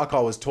what the fuck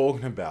I was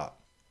talking about.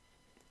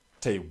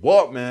 Tell you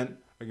what, man.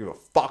 I don't give a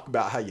fuck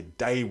about how your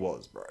day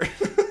was, bro.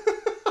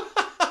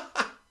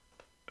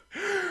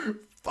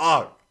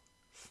 Fuck.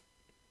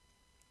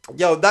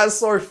 Yo, that's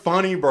so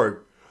funny, bro.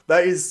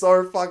 That is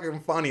so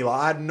fucking funny. Like,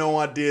 I had no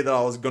idea that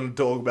I was going to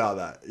talk about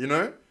that, you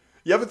know?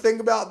 You ever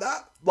think about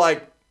that?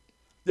 Like,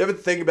 you ever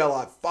think about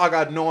like, fuck, I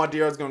had no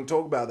idea I was going to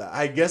talk about that.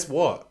 Hey, guess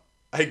what?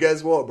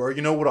 Bro?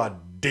 You know what I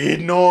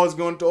did know I was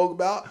going to talk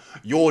about?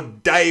 Your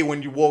day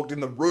when you walked in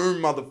the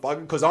room,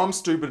 motherfucker. Because I'm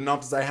stupid enough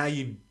to say, how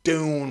you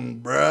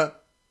doing, bruh?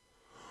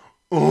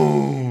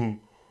 Oh,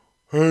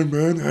 hey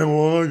man, how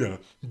are ya?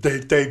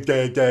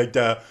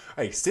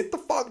 Hey, sit the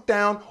fuck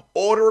down,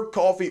 order a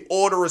coffee,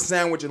 order a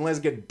sandwich, and let's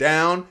get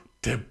down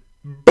to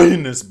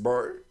business,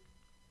 bro.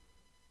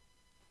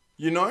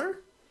 You know?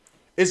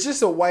 It's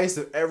just a waste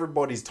of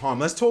everybody's time.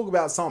 Let's talk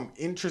about something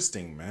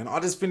interesting, man.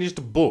 I just finished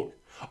a book.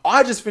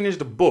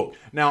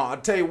 Now, I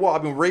tell you what,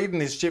 I've been reading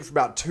this shit for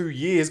about 2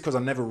 years because I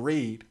never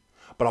read.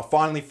 But I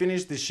finally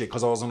finished this shit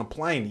because I was on a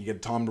plane. You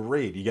get time to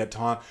read. You get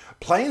time.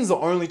 Plane's the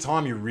only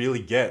time you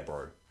really get,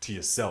 bro, to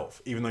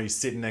yourself. Even though you're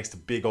sitting next to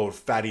big old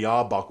fatty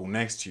Arbuckle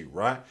next to you,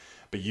 right?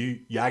 But you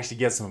actually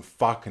get some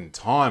fucking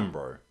time,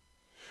 bro.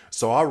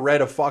 So I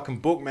read a fucking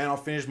book, man. I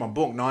finished my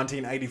book,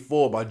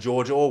 1984 by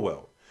George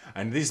Orwell.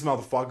 And this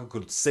motherfucker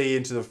could see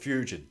into the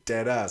future,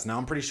 dead ass. Now,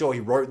 I'm pretty sure he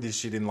wrote this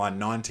shit in like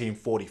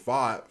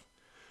 1945.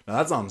 Now,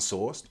 that's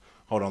unsourced.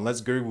 Hold on, let's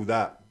Google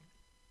that.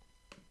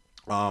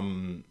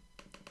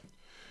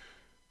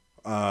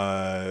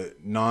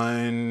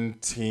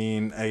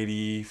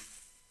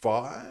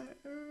 1985?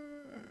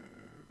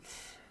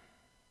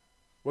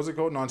 What's it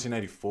called?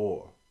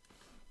 1984.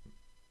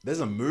 There's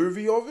a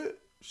movie of it?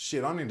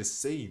 Shit, I need to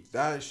see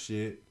that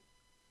shit.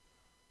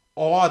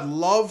 Oh, I'd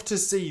love to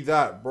see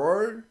that,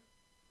 bro.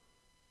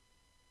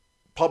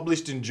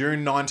 Published in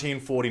June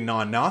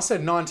 1949. Now, I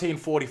said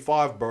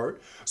 1945, bro.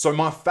 So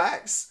my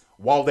facts,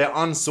 while they're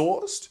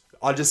unsourced,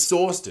 I just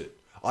sourced it.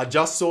 I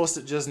just sourced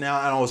it just now,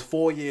 and I was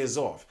 4 years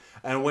off.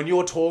 And when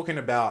you're talking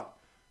about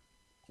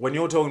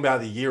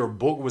the year a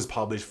book was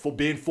published, for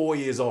being 4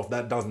 years off,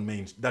 that doesn't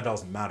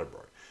matter,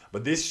 bro.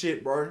 But this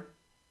shit, bro,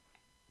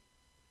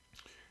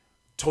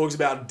 talks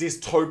about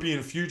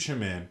dystopian future,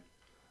 man.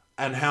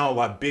 And how,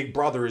 like, Big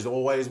Brother is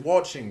always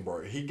watching,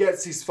 bro. He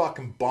gets his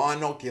fucking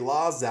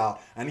binoculars out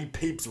and he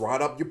peeps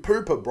right up your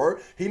pooper, bro.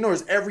 He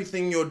knows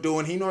everything you're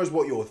doing. He knows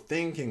what you're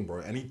thinking, bro.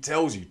 And he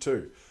tells you,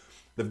 too.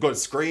 They've got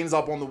screens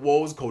up on the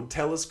walls called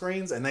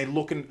telescreens, and they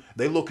looking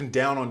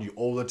down on you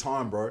all the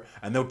time, bro.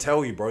 And they'll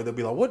tell you, bro. They'll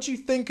be like, what you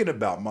thinking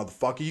about,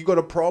 motherfucker? You got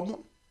a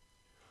problem?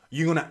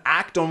 You gonna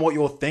act on what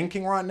you're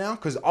thinking right now?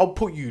 Because I'll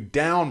put you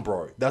down,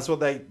 bro. That's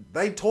what they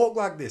talk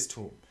like this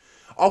to him.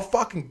 I'll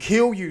fucking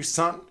kill you,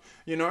 son.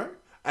 You know?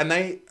 And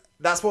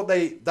that's what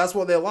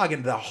they're like.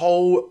 And the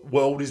whole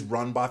world is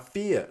run by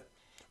fear.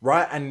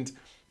 Right? And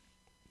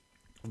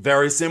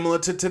very similar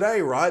to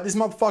today, right? This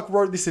motherfucker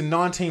wrote this in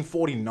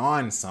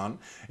 1949, son.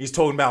 He's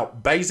talking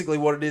about basically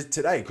what it is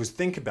today. Because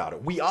think about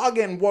it. We are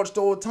getting watched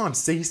all the time.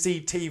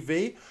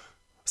 CCTV.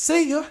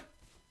 See ya.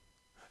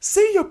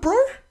 See ya, bro.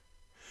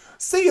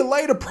 See you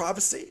later,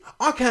 privacy.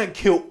 I can't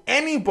kill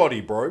anybody,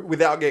 bro,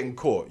 without getting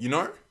caught, you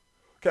know?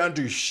 Can't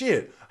do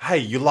shit. Hey,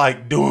 you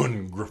like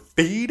doing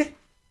graffiti?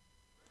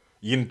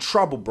 You're in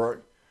trouble, bro.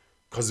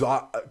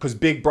 Because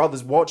Big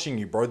Brother's watching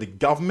you, bro. The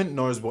government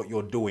knows what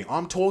you're doing.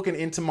 I'm talking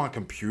into my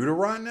computer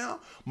right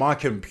now. My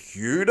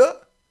computer?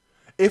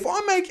 If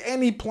I make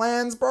any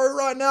plans, bro,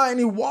 right now,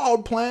 any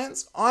wild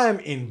plans, I am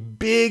in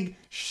big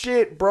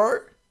shit, bro.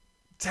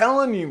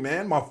 Telling you,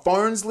 man. My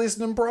phone's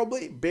listening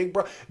probably. Big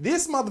bro.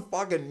 This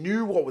motherfucker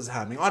knew what was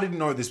happening. I didn't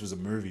know this was a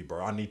movie,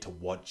 bro. I need to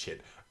watch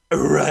it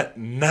right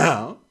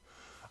now.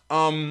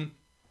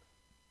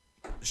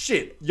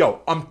 Shit.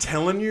 Yo, I'm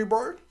telling you,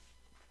 bro.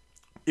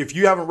 If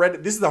you haven't read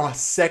it, this is my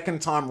second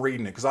time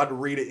reading it. Because I had to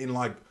read it in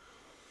like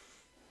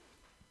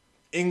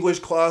English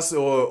class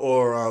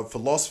or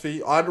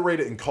philosophy. I had to read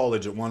it in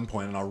college at one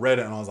point. And I read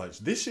it and I was like,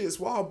 this shit is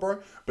wild, bro.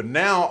 But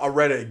now I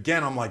read it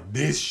again. I'm like,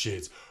 this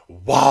shit's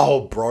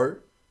wild, bro.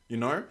 You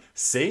know?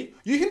 See?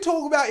 You can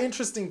talk about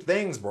interesting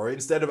things, bro.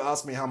 Instead of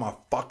asking me how my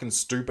fucking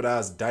stupid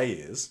ass day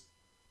is.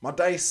 My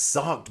day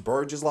sucked,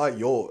 bro. Just like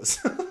yours.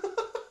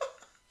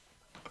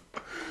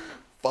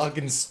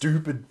 Fucking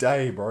stupid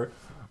day, bro.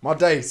 My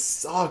day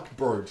sucked,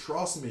 bro.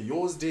 Trust me.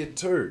 Yours did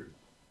too.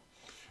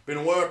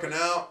 Been working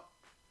out.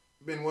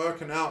 Me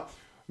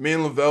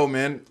and Lavelle,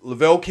 man.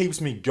 Lavelle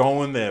keeps me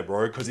going there,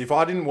 bro. Because if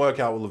I didn't work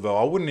out with Lavelle,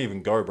 I wouldn't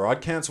even go, bro.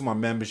 I'd cancel my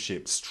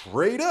membership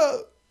straight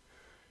up.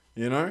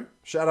 You know?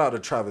 Shout out to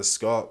Travis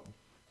Scott.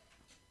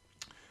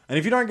 And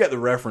if you don't get the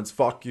reference,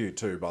 fuck you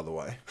too, by the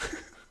way.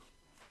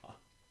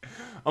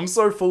 I'm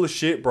so full of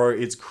shit, bro.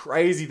 It's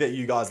crazy that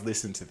you guys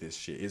listen to this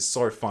shit. It's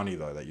so funny,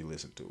 though, that you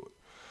listen to it.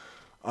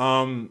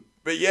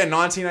 But yeah,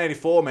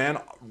 1984, man.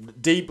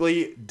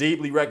 Deeply,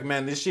 deeply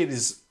recommend. This shit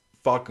is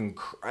fucking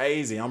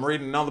crazy. I'm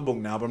reading another book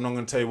now, but I'm not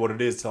going to tell you what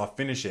it is till I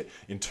finish it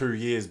in 2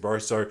 years, bro.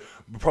 So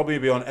we'll probably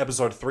be on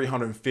episode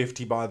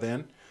 350 by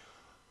then.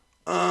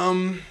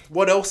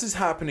 What else is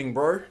happening,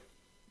 bro?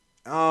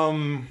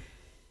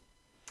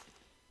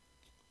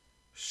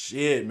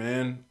 Shit,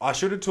 man. I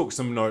should have took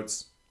some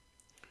notes.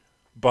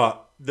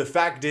 But the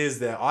fact is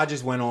that I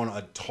just went on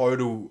a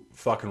total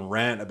fucking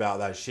rant about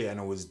that shit and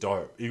it was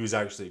dope. It was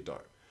actually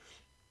dope.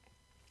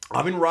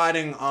 I've been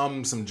writing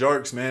some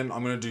jokes, man.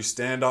 I'm gonna do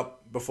stand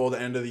up before the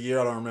end of the year.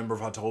 I don't remember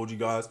if I told you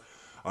guys.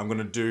 I'm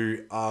gonna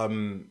do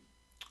some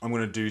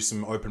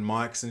open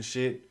mics and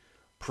shit.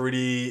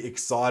 pretty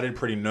excited,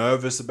 pretty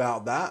nervous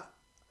about that.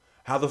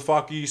 How the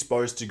fuck are you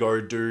supposed to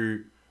go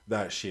do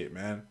that shit,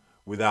 man,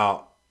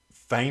 without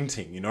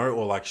fainting,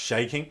 or like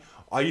shaking?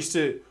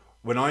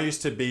 When I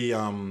used to be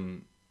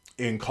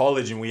in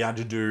college and we had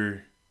to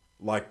do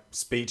like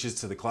speeches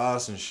to the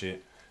class and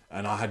shit,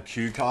 and I had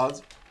cue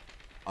cards,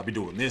 I'd be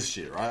doing this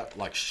shit, right?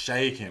 Like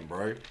shaking,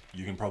 bro.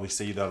 You can probably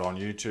see that on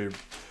YouTube.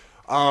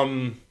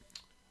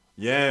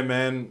 Yeah,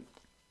 man.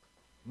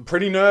 I'm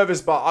pretty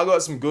nervous, but I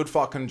got some good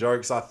fucking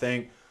jokes, I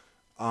think.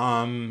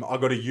 I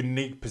got a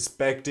unique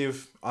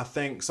perspective, I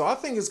think. So I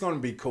think it's going to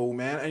be cool,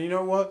 man. And you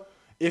know what?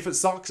 If it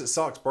sucks,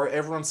 bro.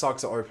 Everyone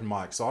sucks at open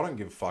mic, so I don't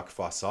give a fuck if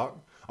I suck.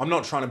 I'm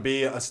not trying to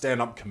be a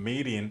stand-up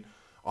comedian.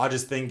 I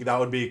just think that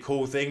would be a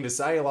cool thing to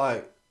say,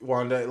 like,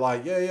 one day,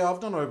 like, yeah, I've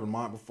done open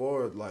mic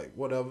before, like,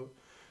 whatever.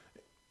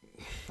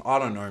 I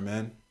don't know,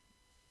 man.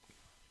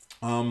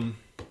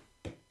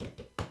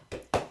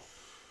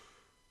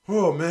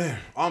 Oh, man.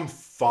 I'm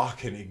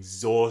fucking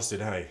exhausted,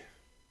 hey.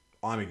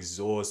 I'm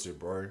exhausted,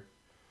 bro.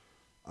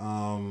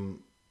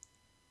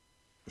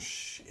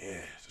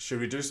 Shit. Should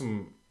we do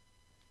some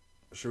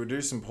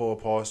poor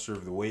posture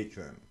of the week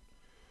then?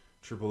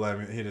 Triple M,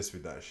 hit us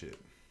with that shit.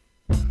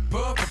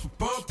 Poor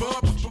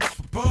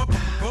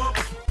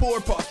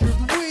posture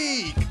of the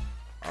week.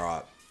 All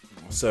right.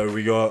 So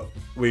we got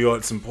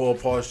some poor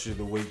posture of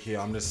the week here.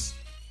 I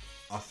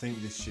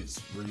think this shit's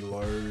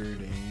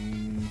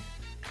reloading.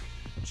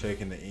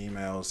 Checking the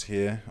emails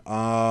here.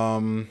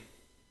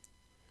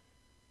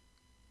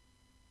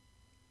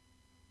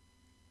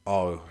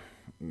 Oh,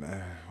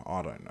 nah,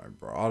 I don't know,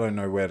 bro. I don't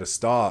know where to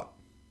start.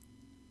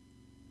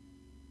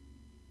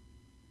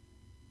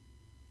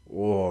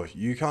 Oh,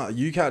 you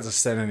cats are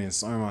sending in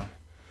so much.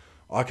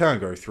 I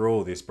can't go through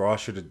all this, bro. I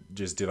should have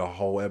just did a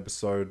whole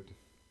episode.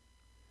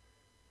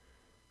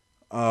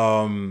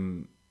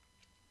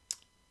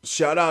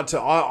 Shout out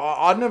to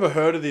I'd never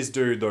heard of this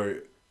dude though.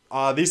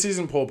 This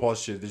isn't poor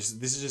posture. This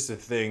is just a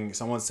thing.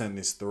 Someone sent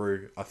this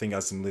through. I think I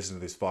can listen to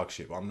this fuck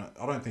shit, but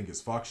I don't think it's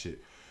fuck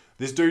shit.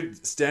 This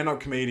dude, stand-up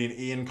comedian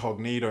Ian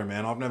Cognito,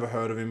 man. I've never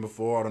heard of him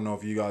before. I don't know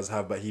if you guys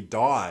have, but he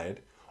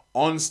died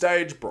on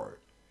stage, bro,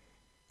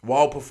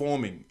 while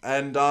performing.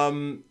 And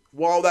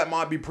while that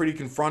might be pretty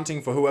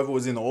confronting for whoever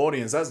was in the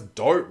audience, that's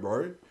dope,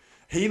 bro.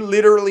 He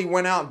literally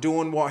went out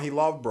doing what he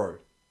loved, bro.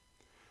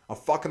 I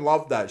fucking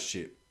love that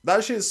shit.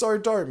 That shit's so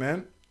dope,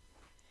 man.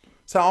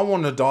 So I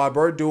want to die,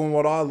 bro, doing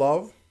what I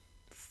love.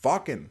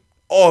 Fucking.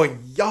 Oh,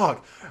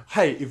 yuck.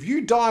 Hey, if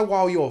you die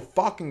while you're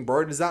fucking,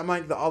 bro, does that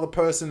make the other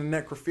person a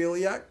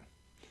necrophiliac?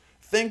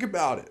 Think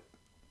about it.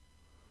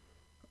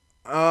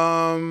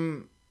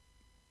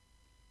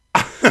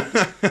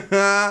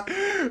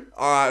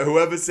 Alright,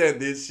 whoever sent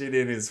this shit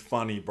in is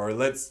funny, bro.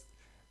 Let's...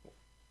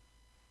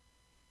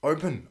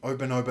 Open.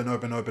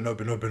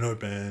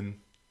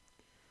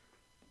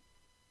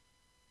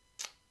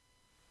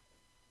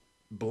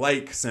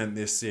 Blake sent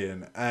this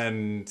in,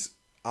 and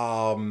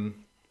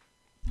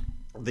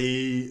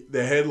the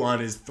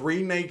headline is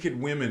 3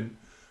 naked women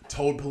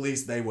told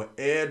police they were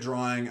air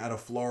drying at a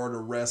Florida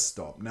rest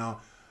stop. Now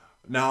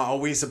are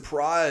we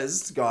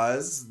surprised,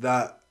 guys,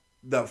 that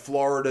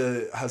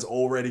Florida has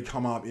already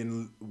come up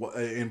in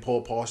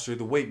poor posture of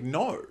the week?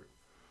 No,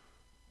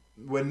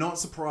 we're not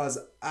surprised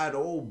at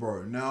all,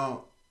 bro.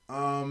 Now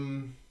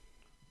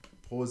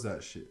pause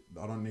that shit.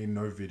 I don't need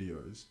no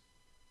videos.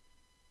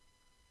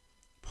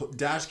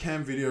 Dash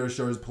cam video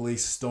shows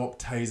police stop,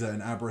 taser,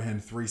 and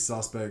apprehend 3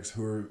 suspects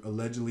who are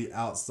allegedly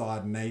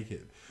outside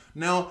naked.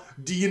 Now,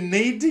 do you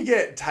need to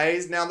get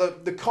tased? Now,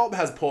 the cop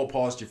has poor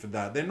posture for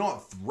that. They're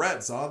not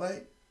threats, are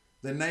they?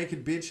 They're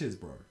naked bitches,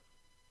 bro.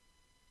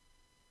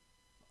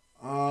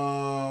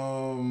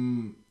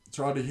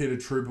 Tried to hit a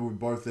trooper with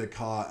both their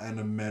car and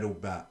a metal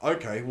bat.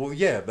 Okay, well,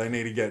 yeah, they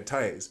need to get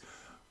tased.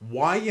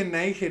 Why are you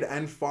naked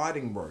and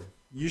fighting, bro?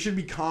 You should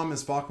be calm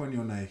as fuck when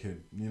you're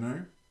naked, you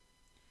know?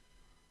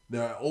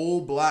 They're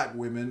all black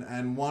women,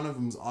 and one of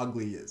them's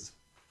ugly as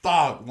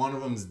fuck. One of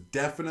them's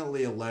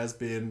definitely a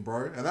lesbian,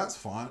 bro, and that's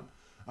fine.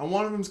 And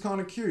one of them's kind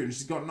of cute, and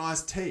she's got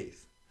nice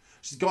teeth.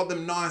 She's got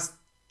them nice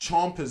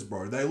chompers,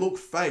 bro. They look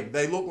fake.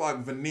 They look like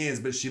veneers,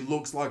 but she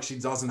looks like she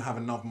doesn't have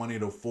enough money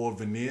to afford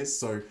veneers,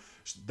 so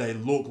they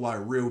look like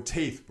real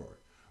teeth, bro.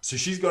 So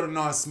she's got a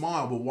nice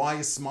smile, but why are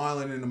you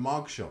smiling in a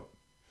mugshot?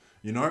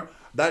 You know?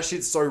 That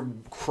shit's so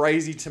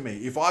crazy to me.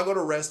 If I got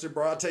arrested,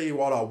 bro, I'll tell you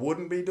what I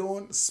wouldn't be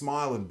doing.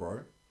 Smiling,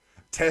 bro.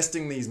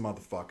 Testing these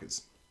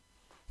motherfuckers.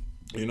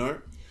 You know?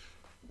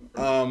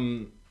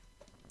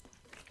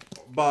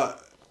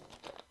 But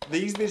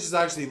these bitches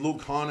actually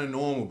look kind of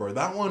normal, bro.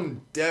 That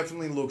one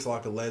definitely looks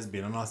like a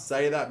lesbian. And I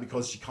say that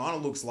because she kind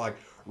of looks like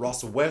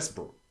Russell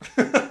Westbrook.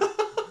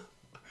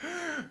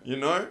 You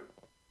know?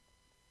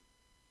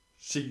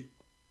 She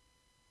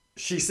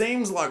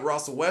seems like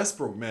Russell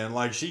Westbrook, man.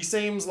 Like, she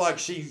seems like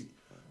she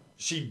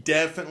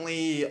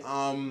definitely,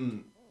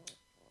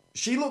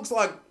 she looks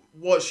like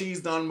what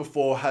she's done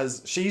before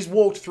she's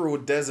walked through a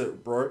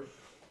desert, bro.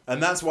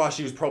 And that's why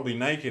she was probably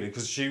naked,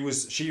 because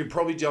she had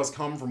probably just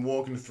come from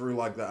walking through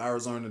like the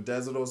Arizona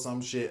desert or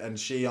some shit, and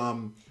she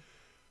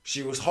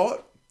was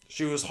hot.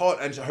 She was hot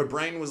and her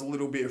brain was a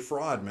little bit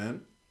fried,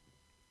 man.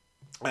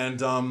 And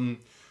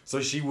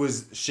so she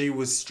was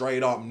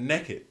straight up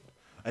naked.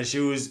 And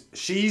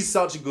she's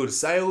such a good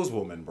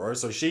saleswoman, bro.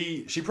 So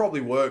she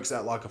probably works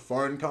at like a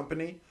phone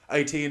company,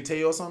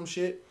 AT&T or some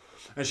shit.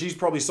 And she's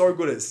probably so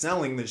good at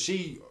selling that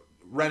she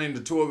ran into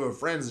two of her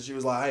friends and she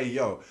was like, hey,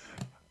 yo,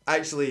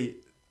 actually,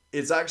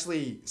 it's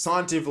actually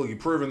scientifically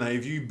proven that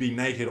if you be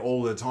naked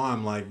all the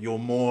time, like you're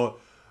more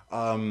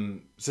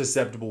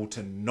susceptible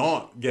to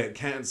not get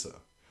cancer,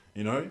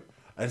 you know?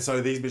 And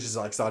so these bitches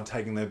like started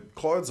taking their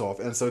clothes off.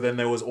 And so then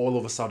there was all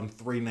of a sudden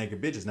 3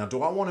 naked bitches. Now,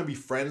 do I want to be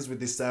friends with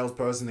this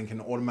salesperson and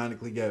can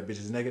automatically get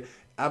bitches naked?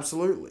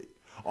 Absolutely.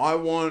 I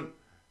want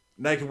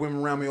naked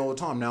women around me all the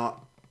time.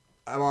 Now,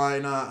 am I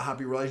in a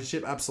happy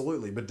relationship?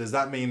 Absolutely. But does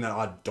that mean that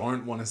I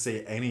don't want to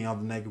see any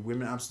other naked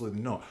women?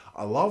 Absolutely not.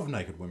 I love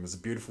naked women. It's a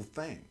beautiful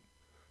thing.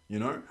 You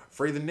know?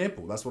 Free the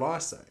nipple. That's what I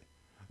say.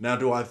 Now,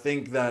 do I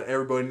think that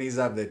everybody needs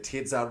to have their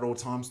tits out at all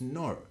times?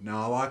 No.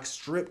 Now, I like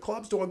strip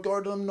clubs. Do I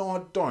go to them? No,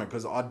 I don't.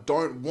 Because I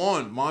don't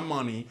want my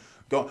money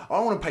I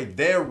don't want to pay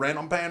their rent.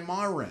 I'm paying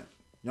my rent.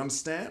 You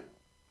understand?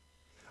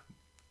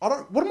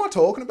 What am I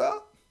talking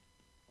about?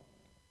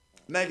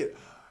 Naked.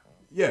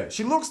 Yeah,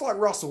 she looks like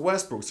Russell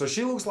Westbrook. So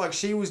she looks like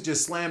she was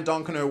just slam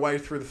dunking her way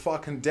through the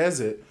fucking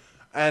desert.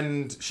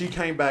 And she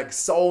came back,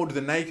 sold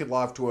the naked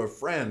life to her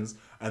friends.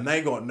 And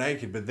they got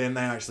naked, but then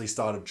they actually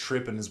started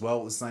tripping as well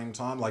at the same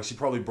time. Like, she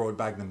probably brought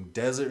back them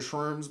desert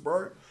shrooms,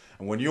 bro.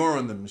 And when you're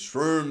on them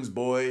shrooms,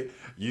 boy,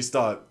 you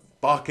start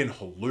fucking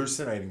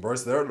hallucinating, bro.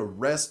 So they're at a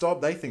rest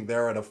stop. They think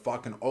they're at a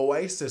fucking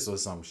oasis or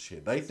some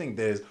shit. They think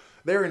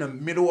they're in the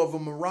middle of a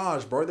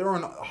mirage, bro. They're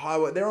on a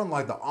highway. They're on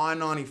like the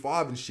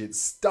I-95 and shit.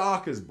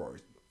 Starkers, bro.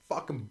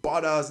 Fucking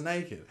butt-ass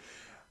naked.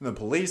 And the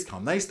police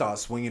come, they start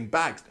swinging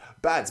bats,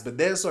 but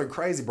they're so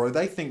crazy, bro.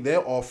 They think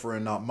they're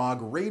offering up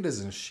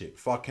margaritas and shit,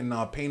 fucking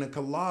pina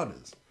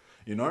coladas.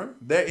 You know,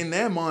 they're in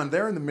their mind,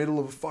 they're in the middle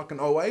of a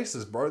fucking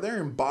oasis, bro.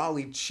 They're in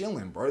Bali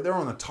chilling, bro. They're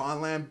on the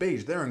Thailand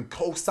beach. They're in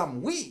Koh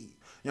Samui.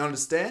 You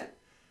understand?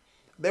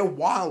 They're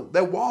wild.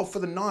 They're wild for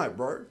the night,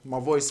 bro. My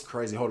voice is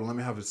crazy. Hold on, let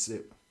me have a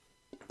sip.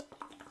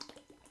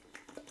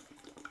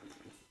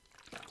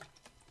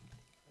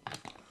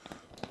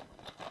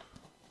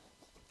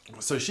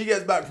 So she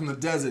gets back from the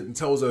desert and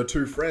tells her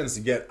 2 friends to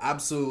get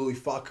absolutely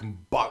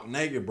fucking buck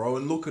naked, bro.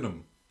 And look at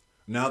them.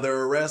 Now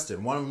they're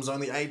arrested. One of them's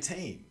only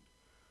 18.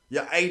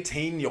 You're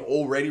 18, you're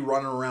already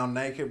running around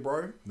naked,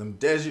 bro. Them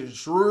desert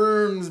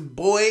shrooms,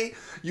 boy.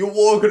 You're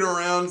walking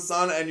around,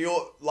 son, and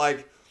you're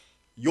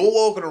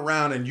walking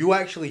around and you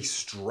actually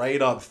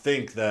straight up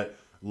think that,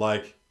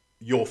 like,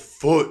 your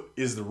foot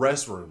is the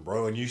restroom,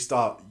 bro. And you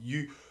start,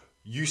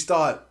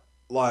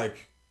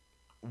 like,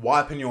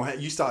 wiping your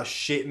hand, you start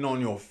shitting on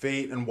your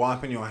feet and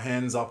wiping your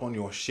hands up on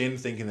your shin,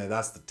 thinking that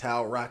that's the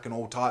towel rack and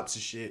all types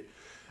of shit.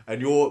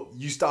 And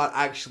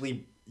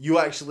you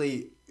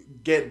actually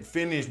get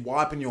finished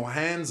wiping your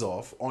hands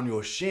off on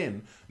your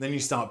shin, then you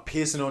start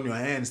pissing on your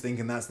hands,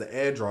 thinking that's the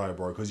air dryer,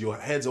 bro, because your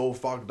head's all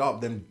fucked up.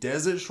 Them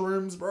desert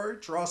shrooms, bro,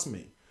 trust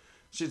me,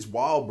 shit's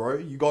wild, bro.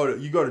 You go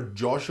to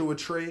Joshua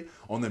Tree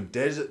on them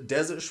desert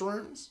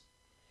shrooms.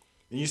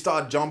 And you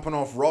start jumping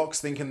off rocks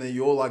thinking that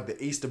you're like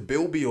the Easter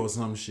Bilby or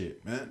some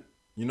shit, man.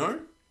 You know?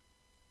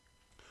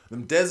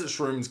 Them desert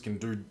shrooms can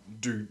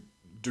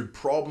do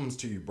problems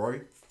to you,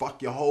 bro.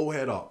 Fuck your whole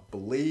head up.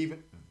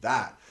 Believe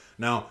that.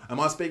 Now, am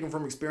I speaking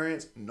from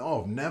experience? No,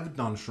 I've never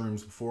done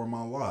shrooms before in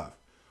my life.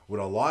 Would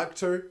I like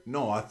to?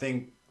 No, I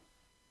think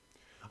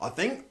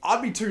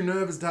I'd be too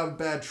nervous to have a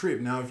bad trip.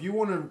 Now, if you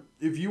want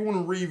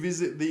to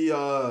revisit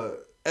the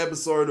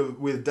episode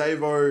with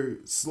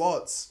Davo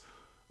Slots,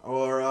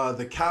 or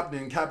the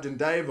Captain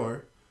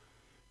Davo,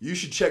 you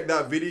should check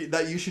that video.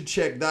 You should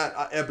check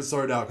that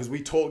episode out because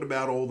we talked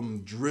about all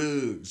them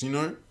drugs, you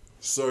know.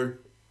 So,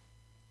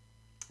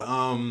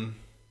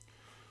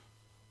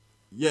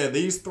 yeah,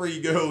 these three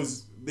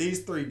girls,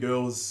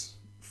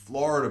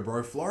 Florida,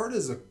 bro.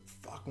 Florida's a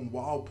fucking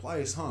wild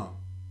place, huh?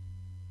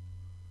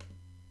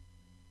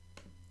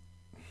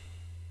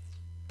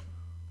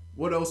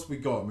 What else we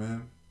got,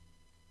 man?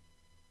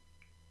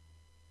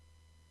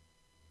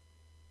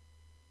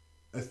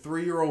 A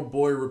 3-year-old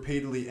boy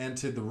repeatedly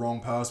entered the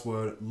wrong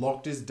password,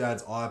 locked his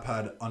dad's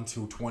iPad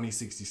until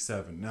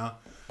 2067. Now,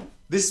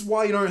 this is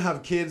why you don't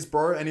have kids,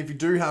 bro. And if you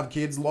do have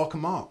kids, lock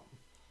them up.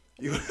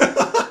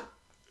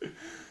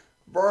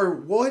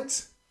 Bro,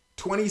 what?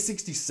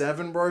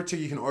 2067, bro, till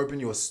you can open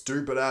your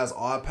stupid ass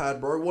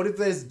iPad, bro? What if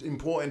there's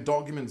important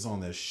documents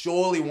on there?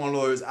 Surely one of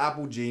those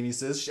Apple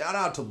geniuses. Shout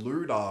out to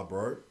Ludar,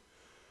 bro.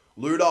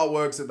 Ludar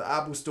works at the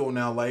Apple store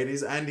now,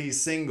 ladies, and he's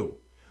single.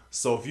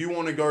 So if you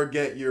want to go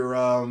get your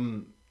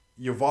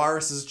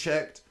viruses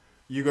checked,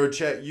 you go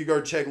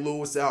check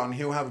Lewis out, and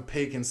he'll have a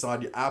peek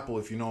inside your Apple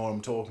if you know what I'm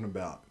talking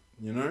about.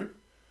 You know,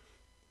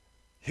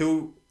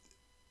 he'll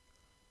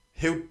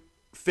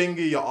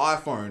finger your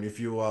iPhone if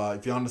you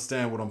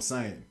understand what I'm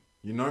saying.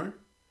 You know,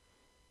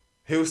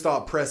 he'll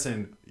start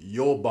pressing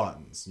your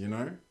buttons. You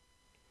know,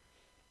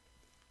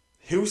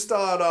 he'll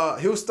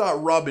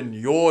start rubbing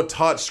your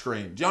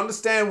touchscreen. Do you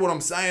understand what I'm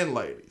saying,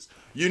 ladies?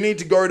 You need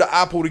to go to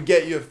Apple to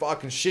get your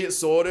fucking shit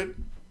sorted.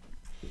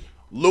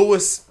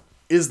 Lewis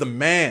is the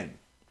man.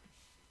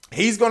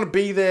 He's going to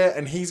be there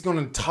and he's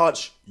going to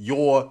touch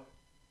your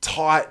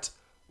tight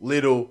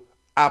little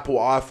Apple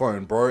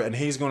iPhone, bro. And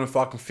he's going to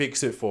fucking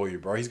fix it for you,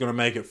 bro. He's going to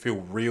make it feel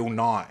real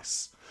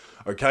nice.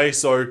 Okay,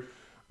 so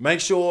make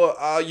sure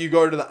you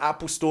go to the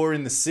Apple store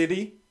in the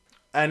city.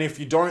 And if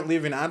you don't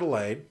live in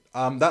Adelaide,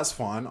 that's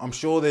fine. I'm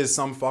sure there's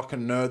some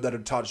fucking nerd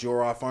that'd touch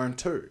your iPhone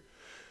too.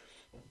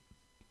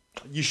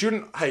 You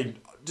shouldn't... Hey,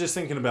 just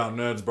thinking about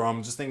nerds, bro.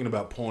 I'm just thinking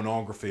about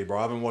pornography, bro.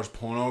 I haven't watched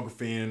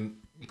pornography in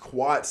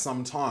quite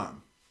some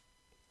time.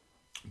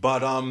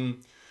 But,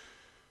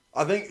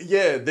 I think,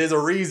 yeah, there's a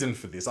reason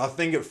for this. I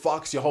think it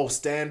fucks your whole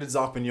standards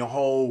up and your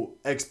whole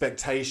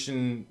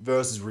expectation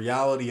versus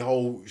reality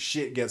whole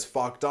shit gets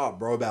fucked up,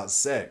 bro, about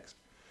sex.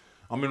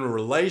 I'm in a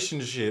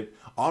relationship.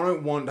 I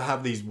don't want to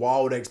have these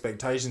wild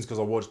expectations because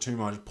I watch too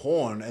much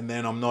porn and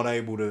then I'm not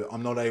able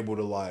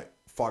to like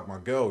fuck my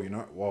girl, you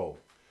know? Whoa.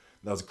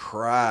 That was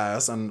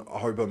crass, and I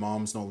hope her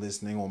mom's not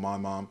listening, or my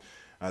mom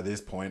at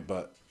this point,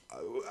 but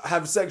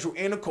have sexual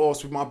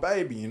intercourse with my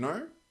baby, you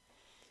know?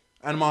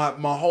 And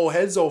my whole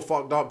head's all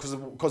fucked up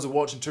because of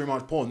watching too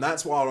much porn.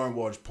 That's why I don't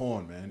watch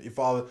porn, man.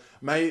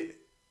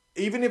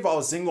 Even if I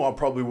was single, I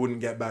probably wouldn't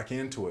get back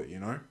into it, you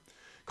know?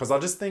 Because I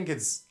think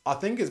it's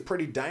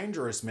pretty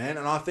dangerous, man.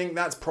 And I think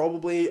that's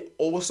probably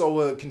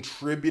also a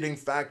contributing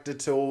factor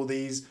to all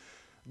these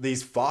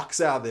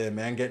fucks out there,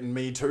 man, getting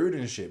Me Too'd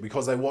and shit.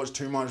 Because they watch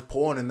too much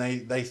porn and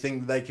they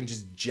think they can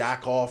just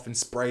jack off and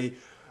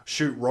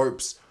shoot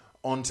ropes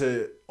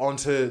onto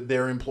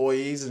their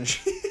employees and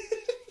shit.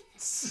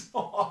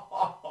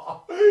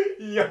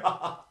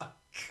 Yuck.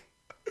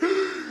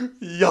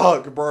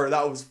 Yuck, bro.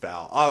 That was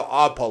foul.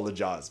 I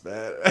apologize,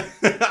 man.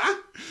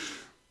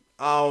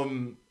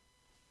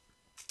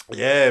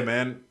 Yeah,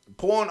 man.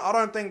 Porn, I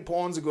don't think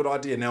porn's a good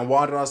idea. Now,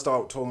 why did I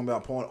start talking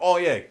about porn? Oh,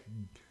 yeah.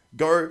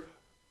 Go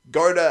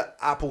to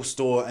Apple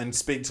Store and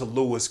speak to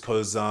Lewis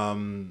because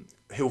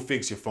he'll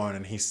fix your phone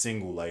and he's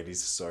single,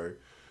 ladies. So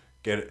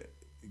go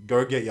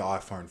get your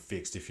iPhone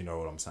fixed if you know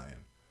what I'm saying.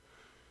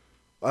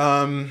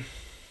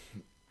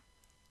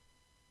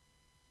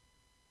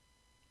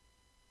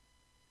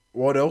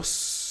 What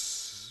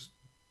else?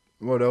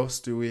 What else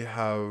do we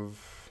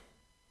have?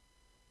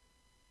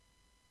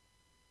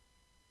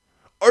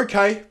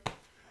 Okay.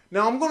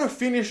 Now I'm going to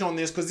finish on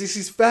this because this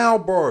is foul,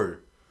 bro.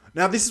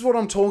 Now this is what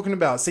I'm talking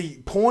about.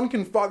 See, porn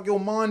can fuck your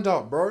mind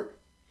up, bro.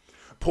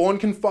 Porn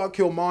can fuck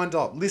your mind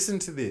up. Listen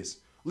to this.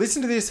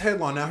 Listen to this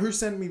headline. Now, who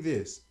sent me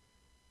this?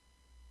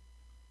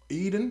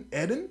 Eden?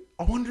 I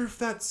wonder if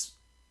that's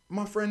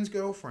my friend's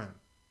girlfriend.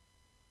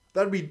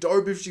 That'd be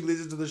dope if she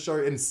listens to the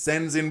show and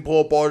sends in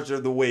Poor Posture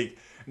of the Week.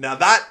 Now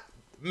that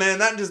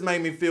just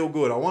made me feel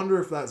good. I wonder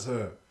if that's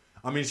her.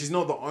 I mean, she's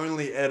not the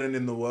only Eden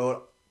in the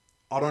world.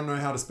 I don't know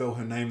how to spell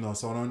her name though,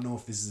 so I don't know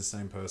if this is the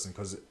same person.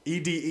 Because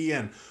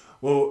Eden.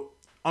 Well,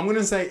 I'm going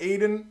to say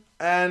Eden,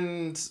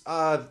 and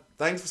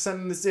thanks for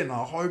sending this in.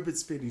 I hope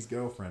it's Fiddy's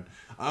girlfriend.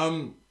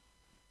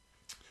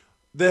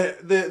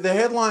 The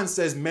headline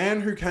says,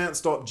 man who can't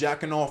stop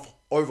jacking off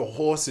over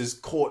horses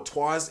caught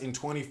twice in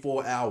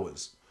 24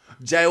 hours.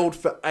 Jailed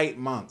for 8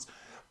 months.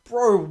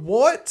 Bro,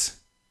 what?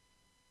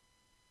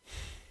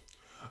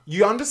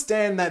 You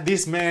understand that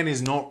this man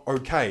is not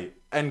okay.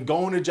 And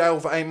going to jail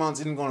for 8 months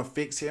isn't going to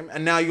fix him.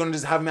 And now you're going to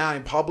just have him out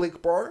in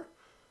public, bro?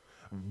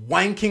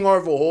 Wanking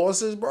over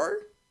horses, bro?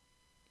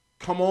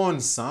 Come on,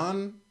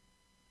 son.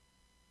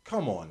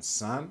 Come on,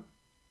 son.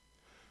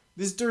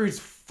 This dude's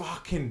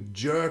fucking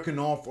jerking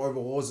off over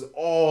horses.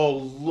 Oh,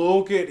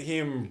 look at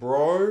him,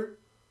 bro.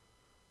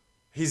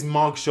 His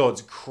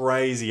mugshot's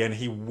crazy, and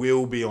he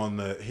will be on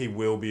the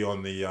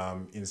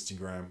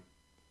Instagram.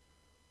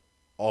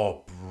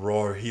 Oh,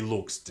 bro, he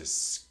looks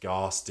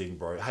disgusting,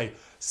 bro. Hey,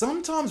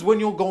 sometimes when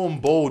you're going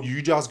bald,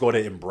 you just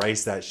gotta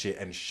embrace that shit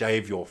and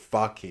shave your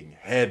fucking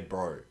head,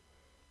 bro.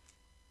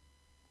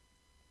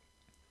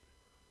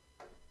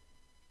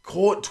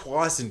 Caught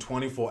twice in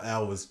 24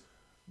 hours.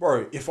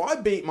 Bro, if I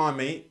beat my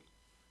meat,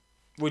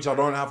 which I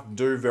don't have to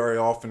do very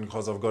often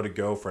because I've got a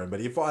girlfriend,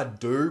 but if I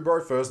do,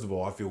 bro, first of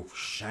all, I feel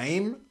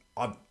shame.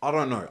 I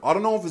don't know. I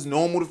don't know if it's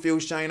normal to feel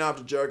shame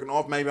after jerking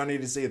off. Maybe I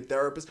need to see a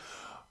therapist.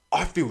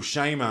 I feel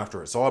shame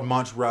after it, so I'd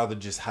much rather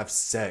just have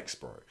sex,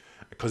 bro.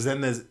 Because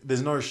then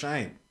there's no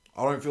shame.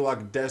 I don't feel like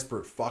a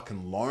desperate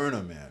fucking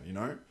loner, man, you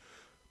know?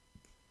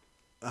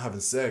 Having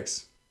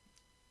sex.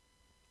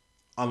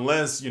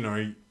 Unless, you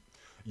know,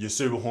 you're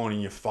super horny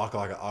and you fuck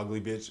like an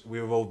ugly bitch.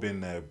 We've all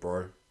been there,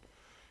 bro.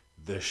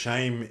 The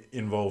shame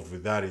involved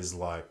with that is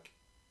like,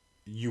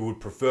 you would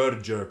prefer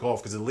to jerk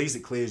off because at least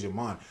it clears your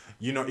mind.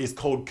 You know, it's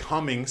called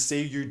coming,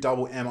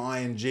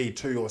 C-U-M-M-I-N-G,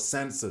 to your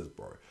senses,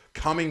 bro.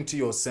 Coming to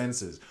your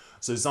senses.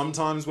 So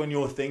sometimes when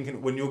you're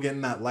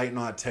getting that late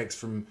night text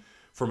from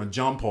a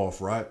jump off,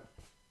 right?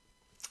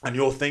 And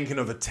you're thinking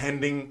of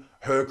attending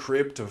her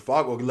crib to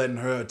fuck or letting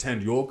her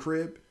attend your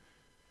crib.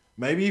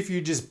 Maybe if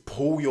you just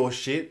pull your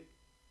shit,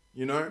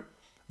 you know,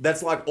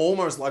 that's like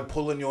almost like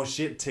pulling your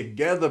shit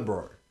together,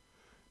 bro.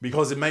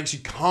 Because it makes you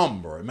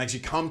come, bro. It makes you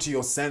come to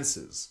your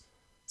senses.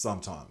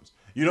 Sometimes.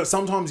 You know,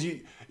 sometimes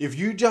if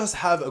you just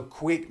have a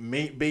quick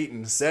meat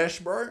beating sesh,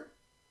 bro,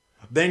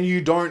 then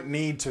you don't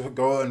need to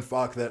go and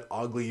fuck that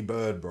ugly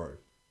bird, bro.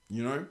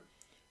 You know?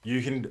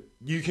 You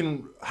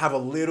can have a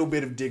little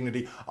bit of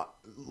dignity.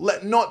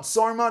 Not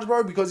so much,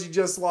 bro, because you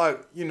just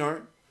like, you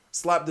know,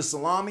 slap the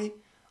salami,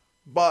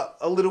 but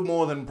a little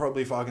more than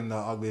probably fucking the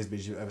ugliest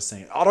bitch you've ever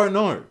seen. I don't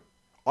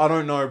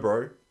know,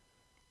 bro.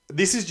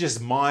 This is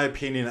just my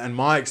opinion and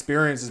my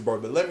experiences, bro.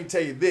 But let me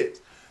tell you this.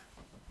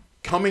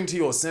 Coming to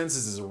your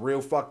senses is a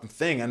real fucking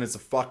thing, and it's a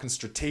fucking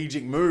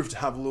strategic move to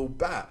have a little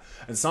bat.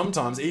 And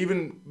sometimes,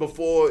 even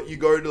before you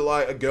go to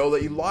like a girl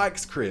that you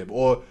like's crib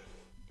or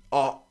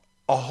a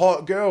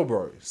hot girl,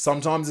 bro,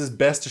 sometimes it's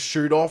best to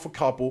shoot off a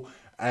couple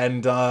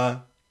and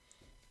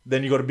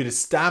then you got a bit of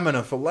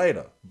stamina for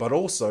later. But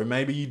also,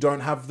 maybe you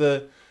don't have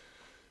the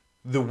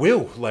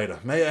will later.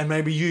 And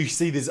maybe you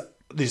see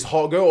this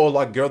hot girl or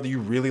like girl that you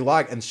really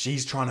like, and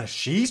she's trying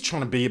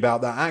to be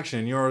about that action.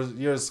 And you're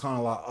just kind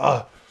of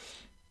like,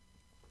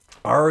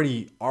 I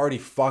already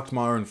fucked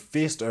my own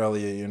fist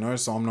earlier, you know,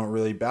 so I'm not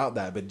really about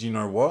that. But do you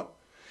know what?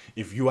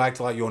 If you act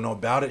like you're not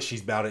about it,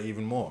 she's about it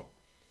even more.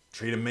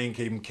 Treat him mean,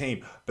 keep him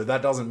keen. But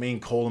that doesn't mean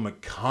call him a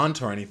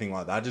cunt or anything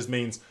like that. It just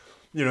means,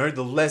 you know,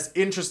 the less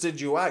interested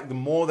you act, the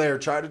more they're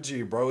attracted to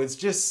you, bro. It's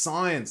just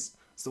science.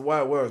 It's the way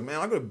it works. Man,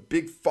 I got a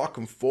big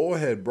fucking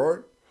forehead,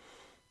 bro.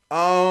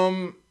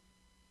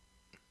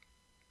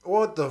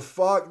 What the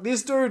fuck?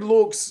 This dude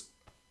looks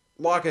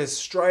like a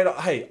straight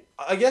up... Hey,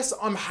 I guess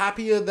I'm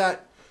happier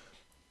that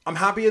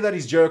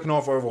he's jerking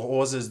off over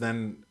horses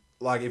than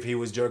like if he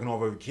was jerking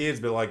off over kids,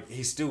 but like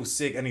he's still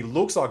sick and he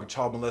looks like a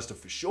child molester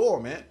for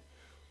sure, man.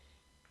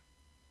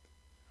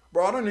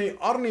 Bro, I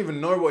don't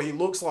even know what he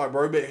looks like,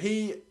 bro, but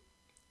he's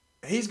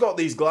got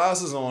these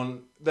glasses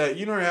on that,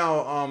 you know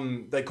how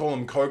they call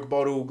them Coke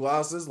bottle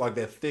glasses, like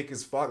they're thick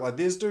as fuck. Like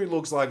this dude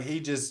looks like he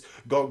just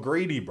got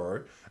greedy,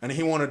 bro, and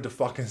he wanted to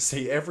fucking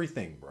see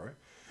everything, bro.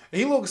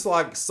 He looks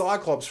like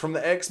Cyclops from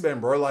the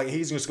X-Men, bro. Like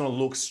he's just gonna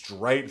look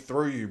straight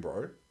through you,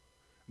 bro.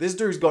 This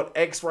dude's got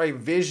X-ray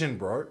vision,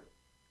 bro.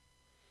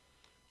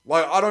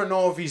 Like, I don't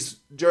know if he's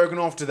jerking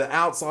off to the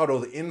outside or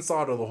the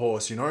inside of the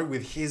horse, you know,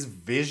 with his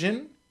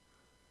vision.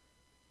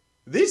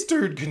 This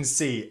dude can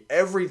see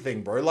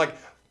everything, bro. Like,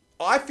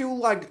 I feel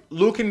like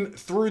looking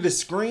through the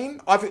screen,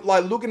 I feel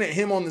like looking at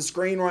him on the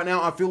screen right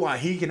now, I feel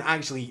like he can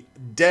actually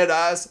dead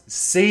ass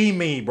see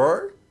me,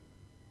 bro.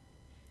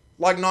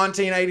 Like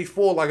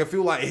 1984, like I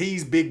feel like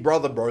he's Big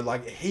Brother, bro.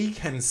 Like, he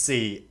can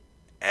see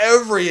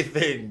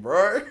everything,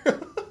 bro.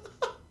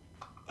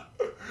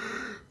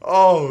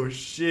 Oh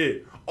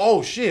shit.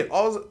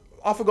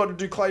 I forgot to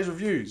do Clay's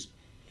reviews.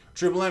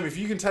 Triple M, if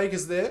you can take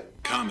us there.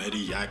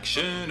 Comedy,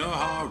 action, or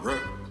horror?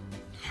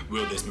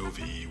 Will this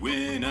movie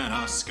win an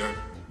Oscar?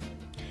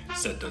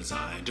 Set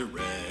design,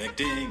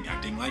 directing,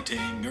 acting,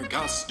 lighting, or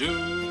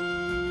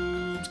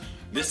costumes?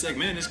 This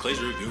segment is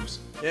Clay's reviews.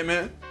 Yeah,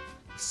 man.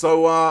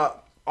 So,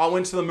 I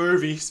went to the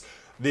movies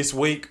this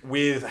week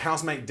with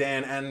housemate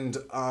Dan and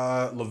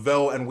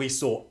Lavelle, and we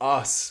saw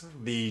Us,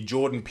 the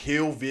Jordan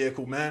Peele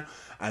vehicle, man.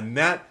 And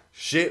that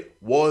shit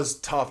was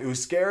tough. It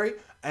was scary,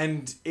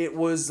 and it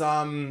was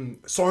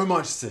so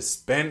much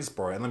suspense,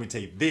 bro. And let me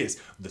tell you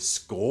this. The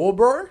score,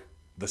 bro.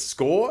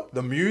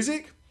 The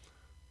music,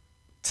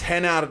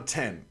 10 out of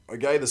 10.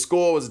 Okay? The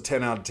score was a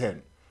 10 out of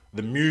 10.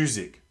 The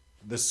music,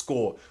 the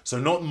score. So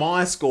not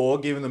my score,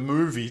 given the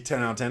movie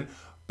 10 out of 10,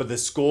 but the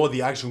score,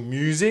 the actual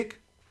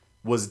music,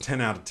 was a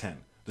 10 out of 10.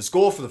 The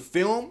score for the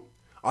film,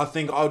 I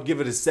think I would give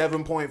it a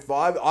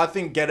 7.5. I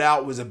think Get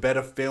Out was a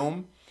better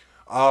film.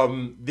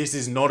 This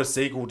is not a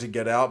sequel to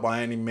Get Out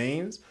by any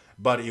means,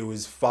 but it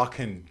was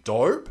fucking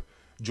dope.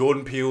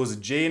 Jordan Peele is a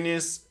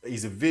genius.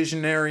 He's a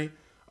visionary.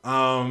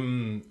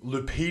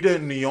 Lupita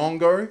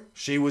Nyong'o,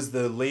 she was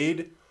the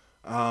lead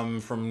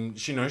from,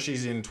 you know,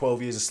 she's in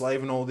 12 Years a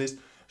Slave and all this.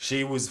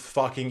 She was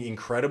fucking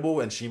incredible,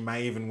 and she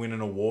may even win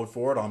an award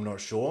for it. I'm not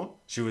sure.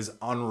 She was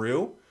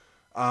unreal.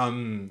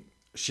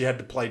 She had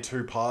to play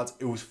two parts.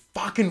 It was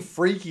fucking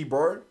freaky,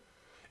 bro.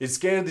 It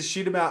scared the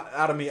shit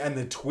out of me. And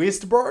the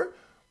twist, bro.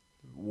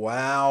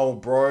 Wow,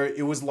 bro.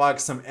 It was like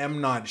some M.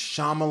 Night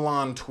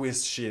Shyamalan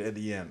twist shit at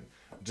the end.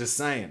 Just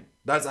saying.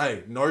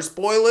 Hey, no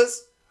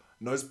spoilers.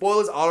 No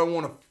spoilers. I don't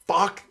want to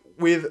fuck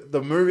with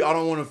the movie. I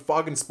don't want to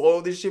fucking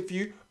spoil this shit for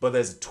you. But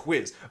there's a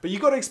twist. But you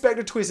got to expect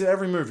a twist in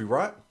every movie,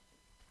 right?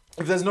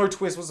 If there's no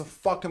twist, what's the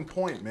fucking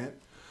point, man?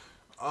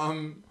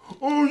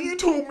 Oh, you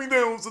told me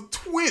there was a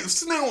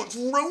twist. Now it's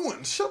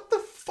ruined. Shut the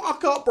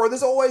fuck up, bro.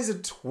 There's always a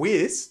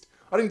twist.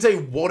 I didn't tell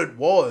you what it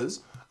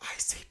was. I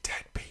see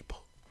dead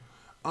people.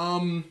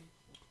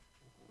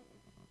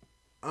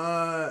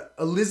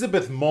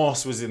 Elizabeth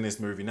Moss was in this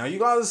movie. Now, you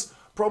guys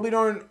probably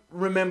don't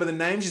remember the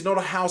name. She's not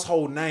a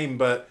household name,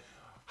 but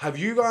have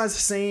you guys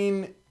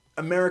seen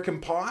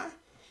American Pie?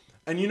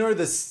 And you know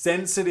the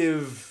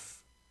sensitive...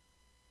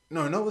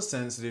 No, not the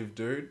sensitive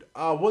dude.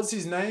 What's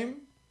his name?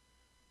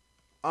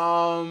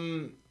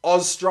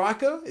 Oz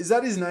Striker? Is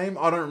that his name?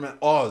 I don't remember.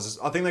 Oz.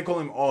 I think they call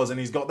him Oz, and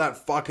he's got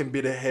that fucking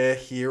bit of hair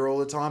here all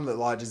the time that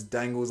like just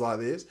dangles like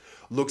this.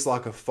 Looks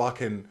like a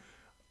fucking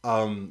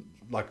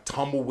like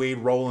tumbleweed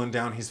rolling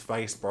down his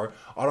face, bro.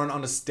 I don't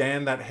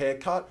understand that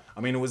haircut.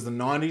 I mean, it was the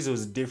 90s. It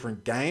was a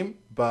different game.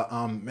 But,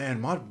 man,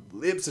 my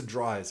lips are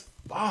dry as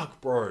fuck,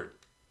 bro.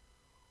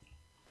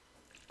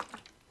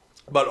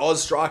 But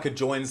Oz Striker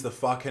joins the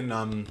fucking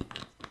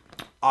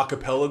a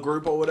cappella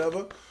group or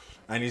whatever.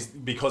 And he's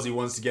because he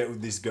wants to get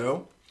with this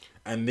girl.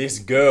 And this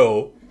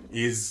girl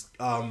is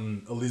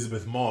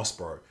Elizabeth Moss,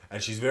 bro.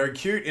 And she's very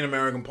cute in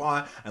American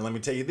Pie. And let me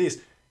tell you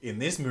this. In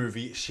this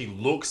movie, she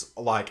looks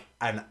like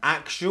an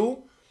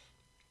actual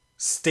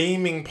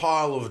steaming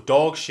pile of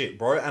dog shit,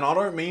 bro. And I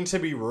don't mean to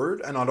be rude,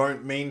 and I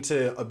don't mean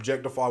to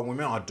objectify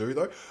women. I do,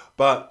 though.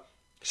 But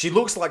she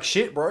looks like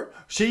shit, bro.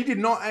 She did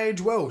not age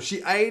well.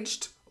 She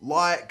aged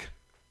like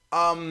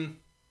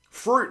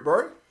fruit,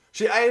 bro.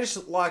 She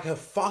aged like a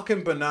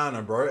fucking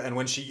banana, bro. And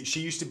when she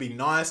used to be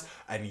nice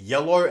and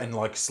yellow and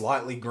like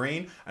slightly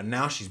green, and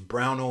now she's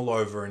brown all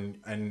over,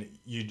 and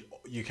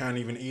you can't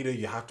even eat her.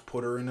 You have to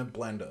put her in a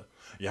blender.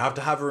 You have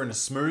to have her in a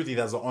smoothie.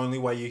 That's the only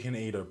way you can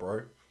eat her,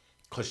 bro.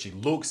 Because she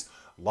looks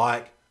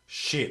like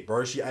shit,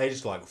 bro. She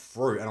aged like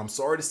fruit. And I'm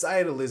sorry to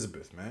say it,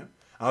 Elizabeth, man.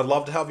 And I'd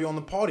love to have you on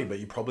the potty, but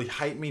you probably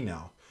hate me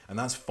now. And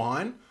that's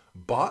fine.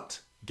 But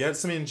get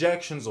some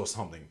injections or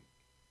something.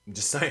 I'm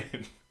just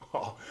saying.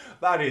 Oh,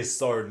 that is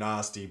so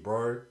nasty,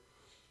 bro.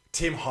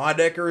 Tim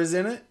Heidecker is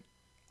in it.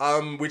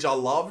 Which I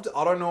loved.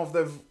 I don't know if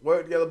they've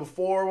worked together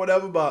before or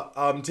whatever, but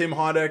Tim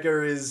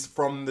Heidecker is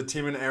from the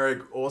Tim and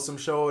Eric Awesome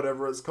Show,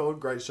 whatever it's called.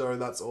 Great show,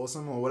 that's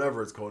awesome, or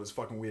whatever it's called. It's a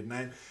fucking weird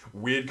name.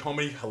 Weird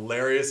comedy,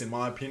 hilarious in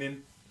my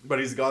opinion. But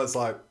he's a guy that's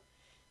like,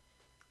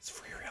 it's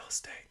free real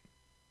estate.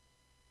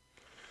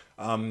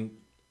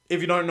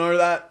 If you don't know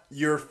that,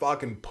 you're a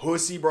fucking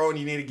pussy, bro, and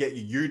you need to get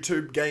your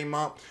YouTube game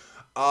up.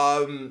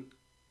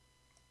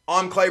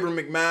 I'm Claiborne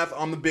McMath.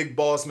 I'm the big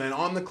boss, man.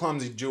 I'm the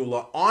clumsy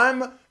jeweler.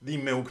 I'm the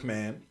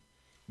milkman.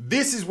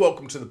 This is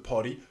Welcome to the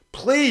Potty.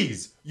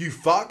 Please, you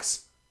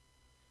fucks,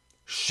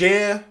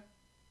 share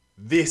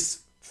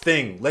this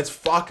thing. Let's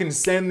fucking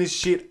send this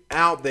shit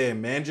out there,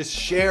 man. Just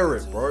share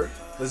it, bro.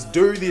 Let's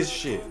do this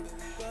shit.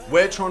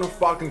 We're trying to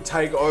fucking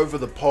take over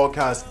the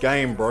podcast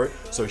game, bro.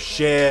 So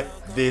share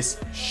this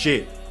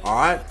shit,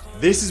 alright?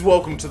 This is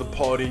Welcome to the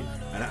Potty.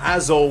 And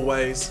as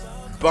always,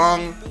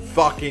 bung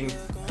fucking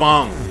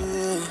bung.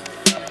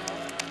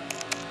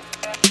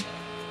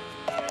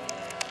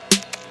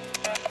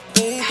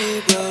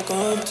 Baby,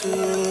 welcome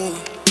to.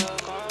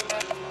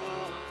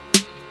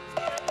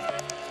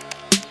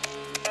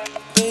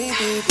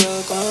 Baby,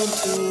 welcome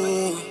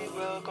to.